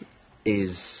Gois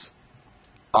is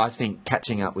I think,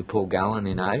 catching up with Paul Gallen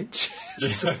in age.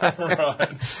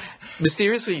 Right.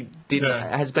 Mysteriously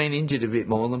has been injured a bit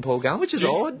more than Paul Gallen, which is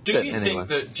odd. Do you think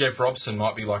that Jeff Robson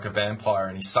might be like a vampire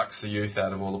and he sucks the youth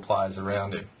out of all the players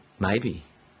around him? Maybe.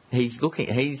 He's got to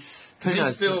be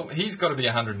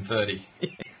 130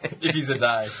 if he's a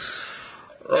day.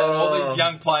 And all these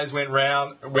young players went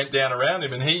down around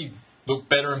him, and he looked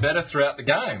better and better throughout the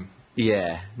game.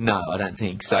 Yeah, no, I don't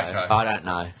think so. Okay. I don't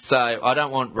know. So I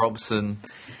don't want Robson.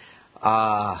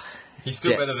 He's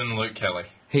still better than Luke Kelly.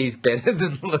 He's better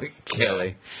than Luke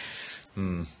Kelly.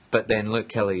 But then Luke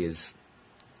Kelly is,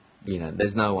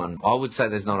 there's no one. I would say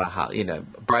there's not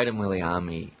Braden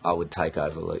Williami, I would take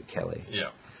over Luke Kelly. Yeah.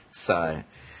 So,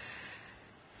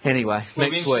 anyway,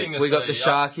 next week we got the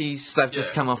Sharkies. They've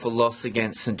just come off a loss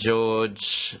against St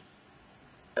George.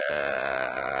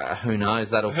 Who knows?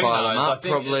 That'll fire them up,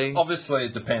 probably. Obviously,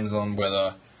 it depends on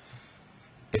whether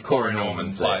if Corey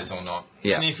Norman plays or not.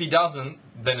 Yeah. And if he doesn't,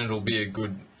 then it'll be a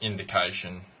good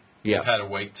indication. Yeah. They've had a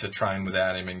week to train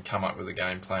without him and come up with a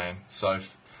game plan. So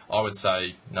I would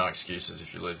say no excuses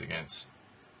if you lose against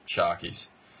Sharkies.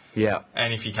 Yeah.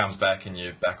 And if he comes back and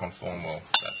you're back on form, well,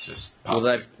 that's just part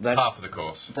of the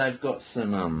course. They've got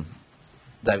some.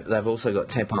 They've also got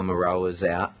Tepa Maroas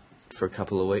out for a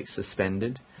couple of weeks,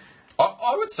 suspended.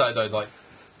 I would say though, like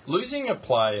losing a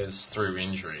players through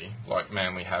injury, like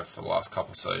Manly have for the last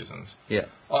couple of seasons. Yeah.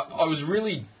 I was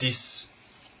really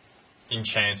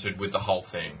disenchanted with the whole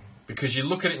thing because you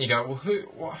look at it and you go,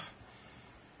 well,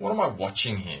 what am I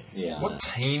watching here? Yeah, what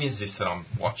team is this that I'm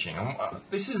watching?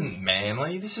 This isn't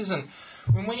Manly. This isn't...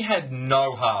 When we had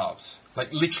no halves,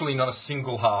 like literally not a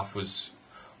single half was...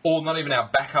 Or not even our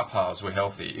backup halves were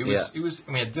healthy. It was.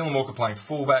 We had Dylan Walker playing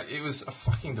fullback. It was a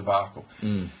fucking debacle.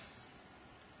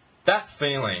 That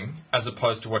feeling, as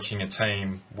opposed to watching a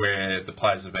team where the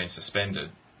players have been suspended...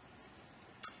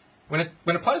 When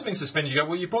a player's been suspended, you go,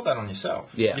 well, you brought that on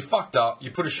yourself. Yeah. You fucked up. You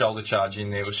put a shoulder charge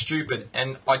in there. It was stupid.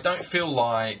 And I don't feel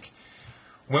like...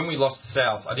 When we lost to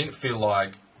South, I didn't feel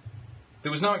like...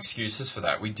 There was no excuses for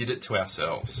that. We did it to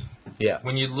ourselves. Yeah.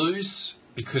 When you lose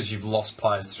because you've lost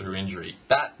players through injury,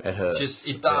 it hurts.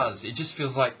 It does. Yeah. It just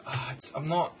feels like, I'm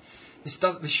not... This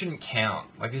shouldn't count.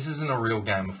 Like, this isn't a real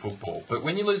game of football. But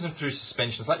when you lose them through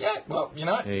suspension, it's like,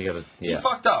 you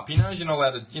fucked up. He knows you're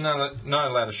not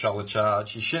allowed to shoulder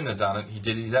charge. You shouldn't have done it. He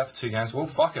did it. He's out for 2 games. Well,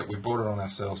 fuck it. We brought it on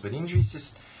ourselves. But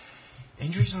injury's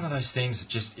one of those things that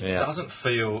just doesn't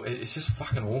feel. It's just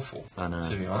fucking awful. I know,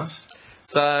 to be honest.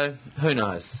 So who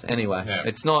knows? Anyway,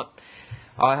 it's not.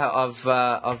 I've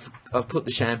put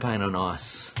the champagne on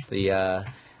ice. The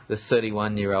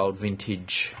 31-year-old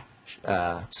vintage.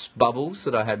 Bubbles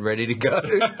that I had ready to go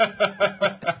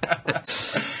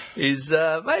is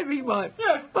maybe might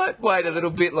wait a little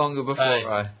bit longer before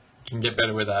I can get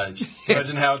better with age.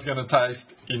 Imagine how it's going to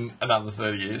taste in another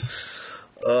 30 years.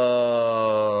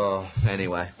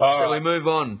 Anyway, shall we move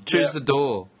on? Choose the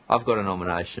door. I've got a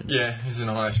nomination. Yeah, who's a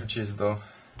nomination? Choose the door.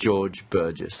 George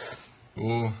Burgess.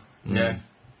 Ooh, yeah.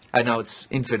 I know it's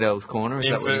Infidel's Corner. Is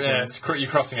that what you're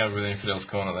crossing over with Infidel's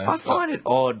Corner there. I find it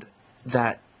odd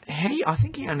that. I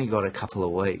think he only got a couple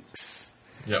of weeks.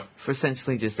 Yep. For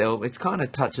essentially just it kind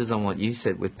of touches on what you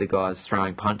said with the guys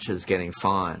throwing punches getting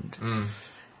fined.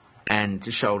 And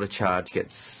the shoulder charge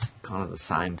gets kind of the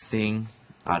same thing.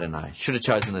 I don't know. Should have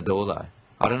chosen the door though.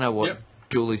 I don't know what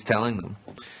Julie's telling them.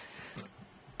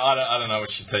 I don't know what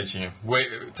she's teaching him.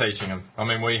 I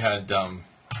mean, we had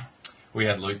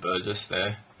Luke Burgess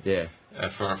there. Yeah.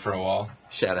 For a while.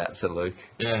 Shout out to Luke.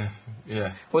 Yeah.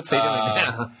 What's he doing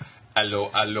now?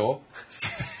 Hello.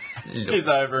 He's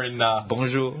over in...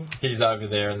 Bonjour. He's over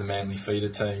there in the Manly feeder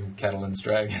team, Catalans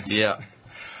Dragons. Yeah.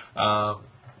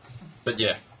 But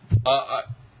yeah, I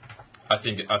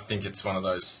think it's one of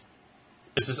those...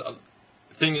 It's just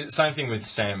same thing with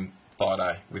Sam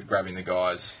Thaiday, with grabbing the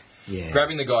guy's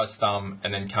thumb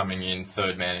and then coming in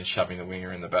third man and shoving the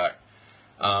winger in the back.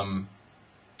 I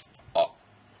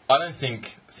don't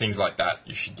think things like that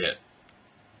you should get...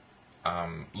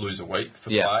 lose a week for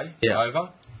play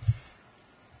over.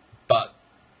 But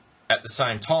at the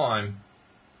same time,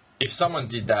 if someone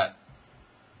did that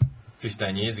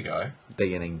 15 years ago,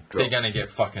 they're going to get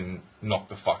fucking knocked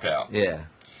the fuck out. Yeah.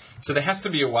 So there has to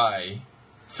be a way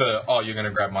for, you're going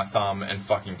to grab my thumb and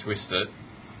fucking twist it.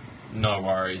 No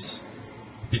worries.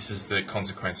 This is the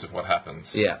consequence of what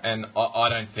happens. Yeah. And I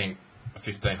don't think a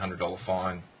 $1,500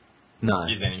 fine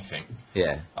is anything.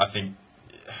 Yeah. I think...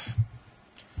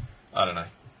 I don't know.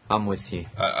 I'm with you.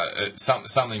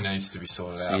 Something needs to be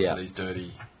sorted out for these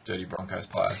dirty Broncos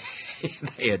players.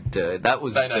 They are dirty. That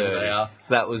was They know dirty. who they are.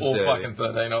 That was all dirty. Fucking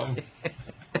 13 of them.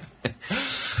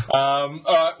 All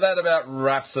right, that about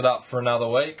wraps it up for another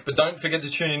week. But don't forget to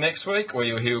tune in next week where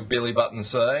you'll hear Billy Button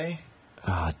say...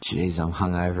 Oh, jeez, I'm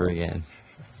hungover again.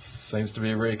 Seems to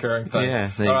be a recurring thing. Yeah,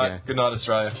 there you All right, go. good night,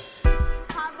 Australia.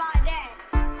 How about that?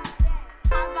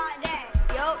 How about that?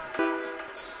 Yup.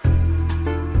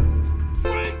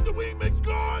 Swing the wing makes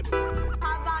God.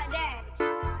 How about that?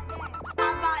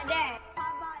 How about that?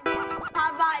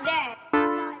 How about that?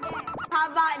 How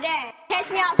about that?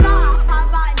 Catch me outside. How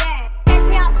about that? Catch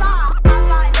me outside. How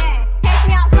about that? Catch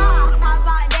me outside. How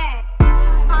about that?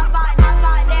 How about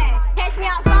that? Catch me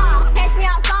outside. Catch me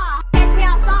outside. Catch me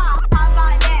outside. How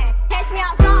about that? Catch me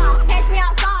outside. Catch me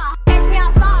outside. Catch me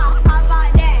outside. How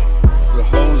about that? The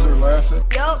hoes are laughing.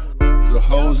 Yup. The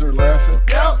hoes are laughing.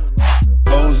 Yup.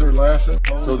 Hoes are laughing.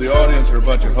 So the audience are a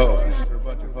bunch of hoes.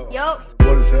 Yup.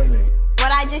 What does that mean?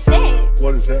 What I just said.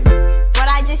 What does that mean? What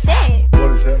I just said. What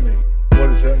does that mean? What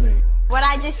does that mean? What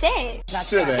I just said.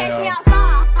 Sit Catch me down. outside.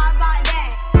 How about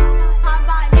that? How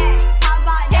about that? How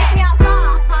about that? Catch me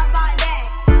outside. How about that?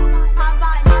 How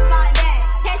about that?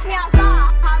 Catch me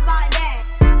outside. How about that?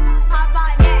 How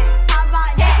about that? How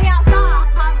about that? Catch me outside.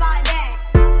 How about that?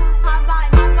 How about that? How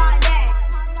about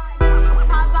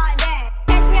that?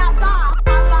 Catch me outside.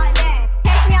 How about that?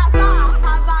 Catch me outside.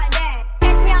 How about that?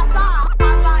 Catch me outside.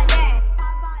 How about that?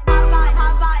 How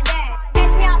about that?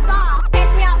 Catch me outside.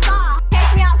 Catch me outside.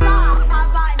 Catch me outside. How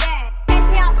about that? Catch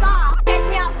me outside. Catch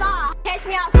me outside. Catch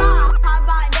me outside. How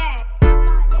about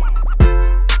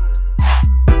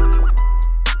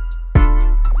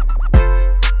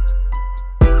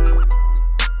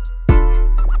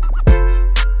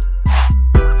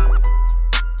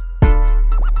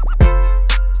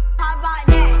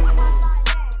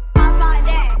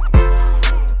How about that?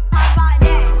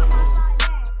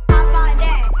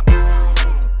 How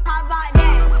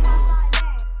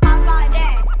about that? How about that? How about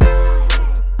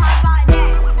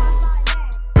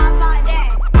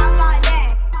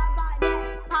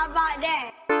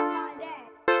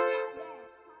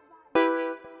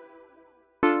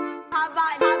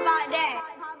that? How about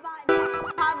that? How about that? How about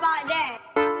that? How about that? How about that? How about that?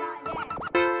 How about that?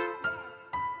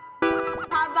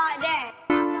 How about that? How about that?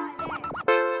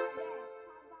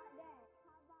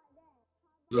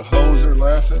 The hoes are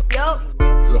laughing. Yup.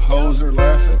 The hoes are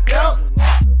laughing. Yup.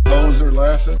 Hoes are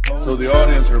laughing. So the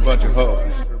audience are a bunch of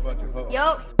hoes.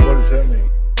 Yup. What does that mean?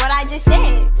 What I just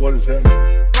said. What does that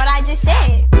mean? What I just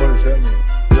said. What does that mean?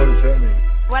 What does that mean?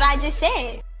 What I just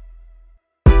said.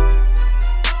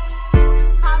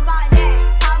 How about that?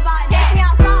 How about that? Catch me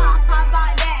outside. How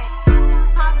about that?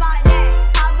 How about that?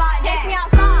 How about that? Catch me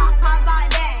outside. How about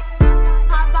that?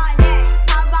 How about that?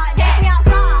 How about that? Catch me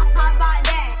outside. How about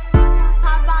that?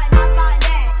 How about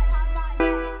that?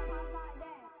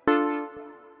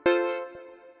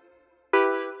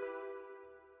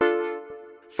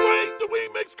 Swing the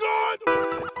wing makes God.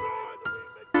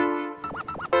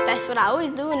 That's what I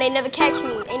always do, and they never catch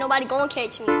me. Ain't nobody gonna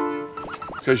catch me.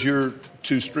 Because you're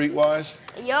too streetwise?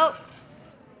 Yup.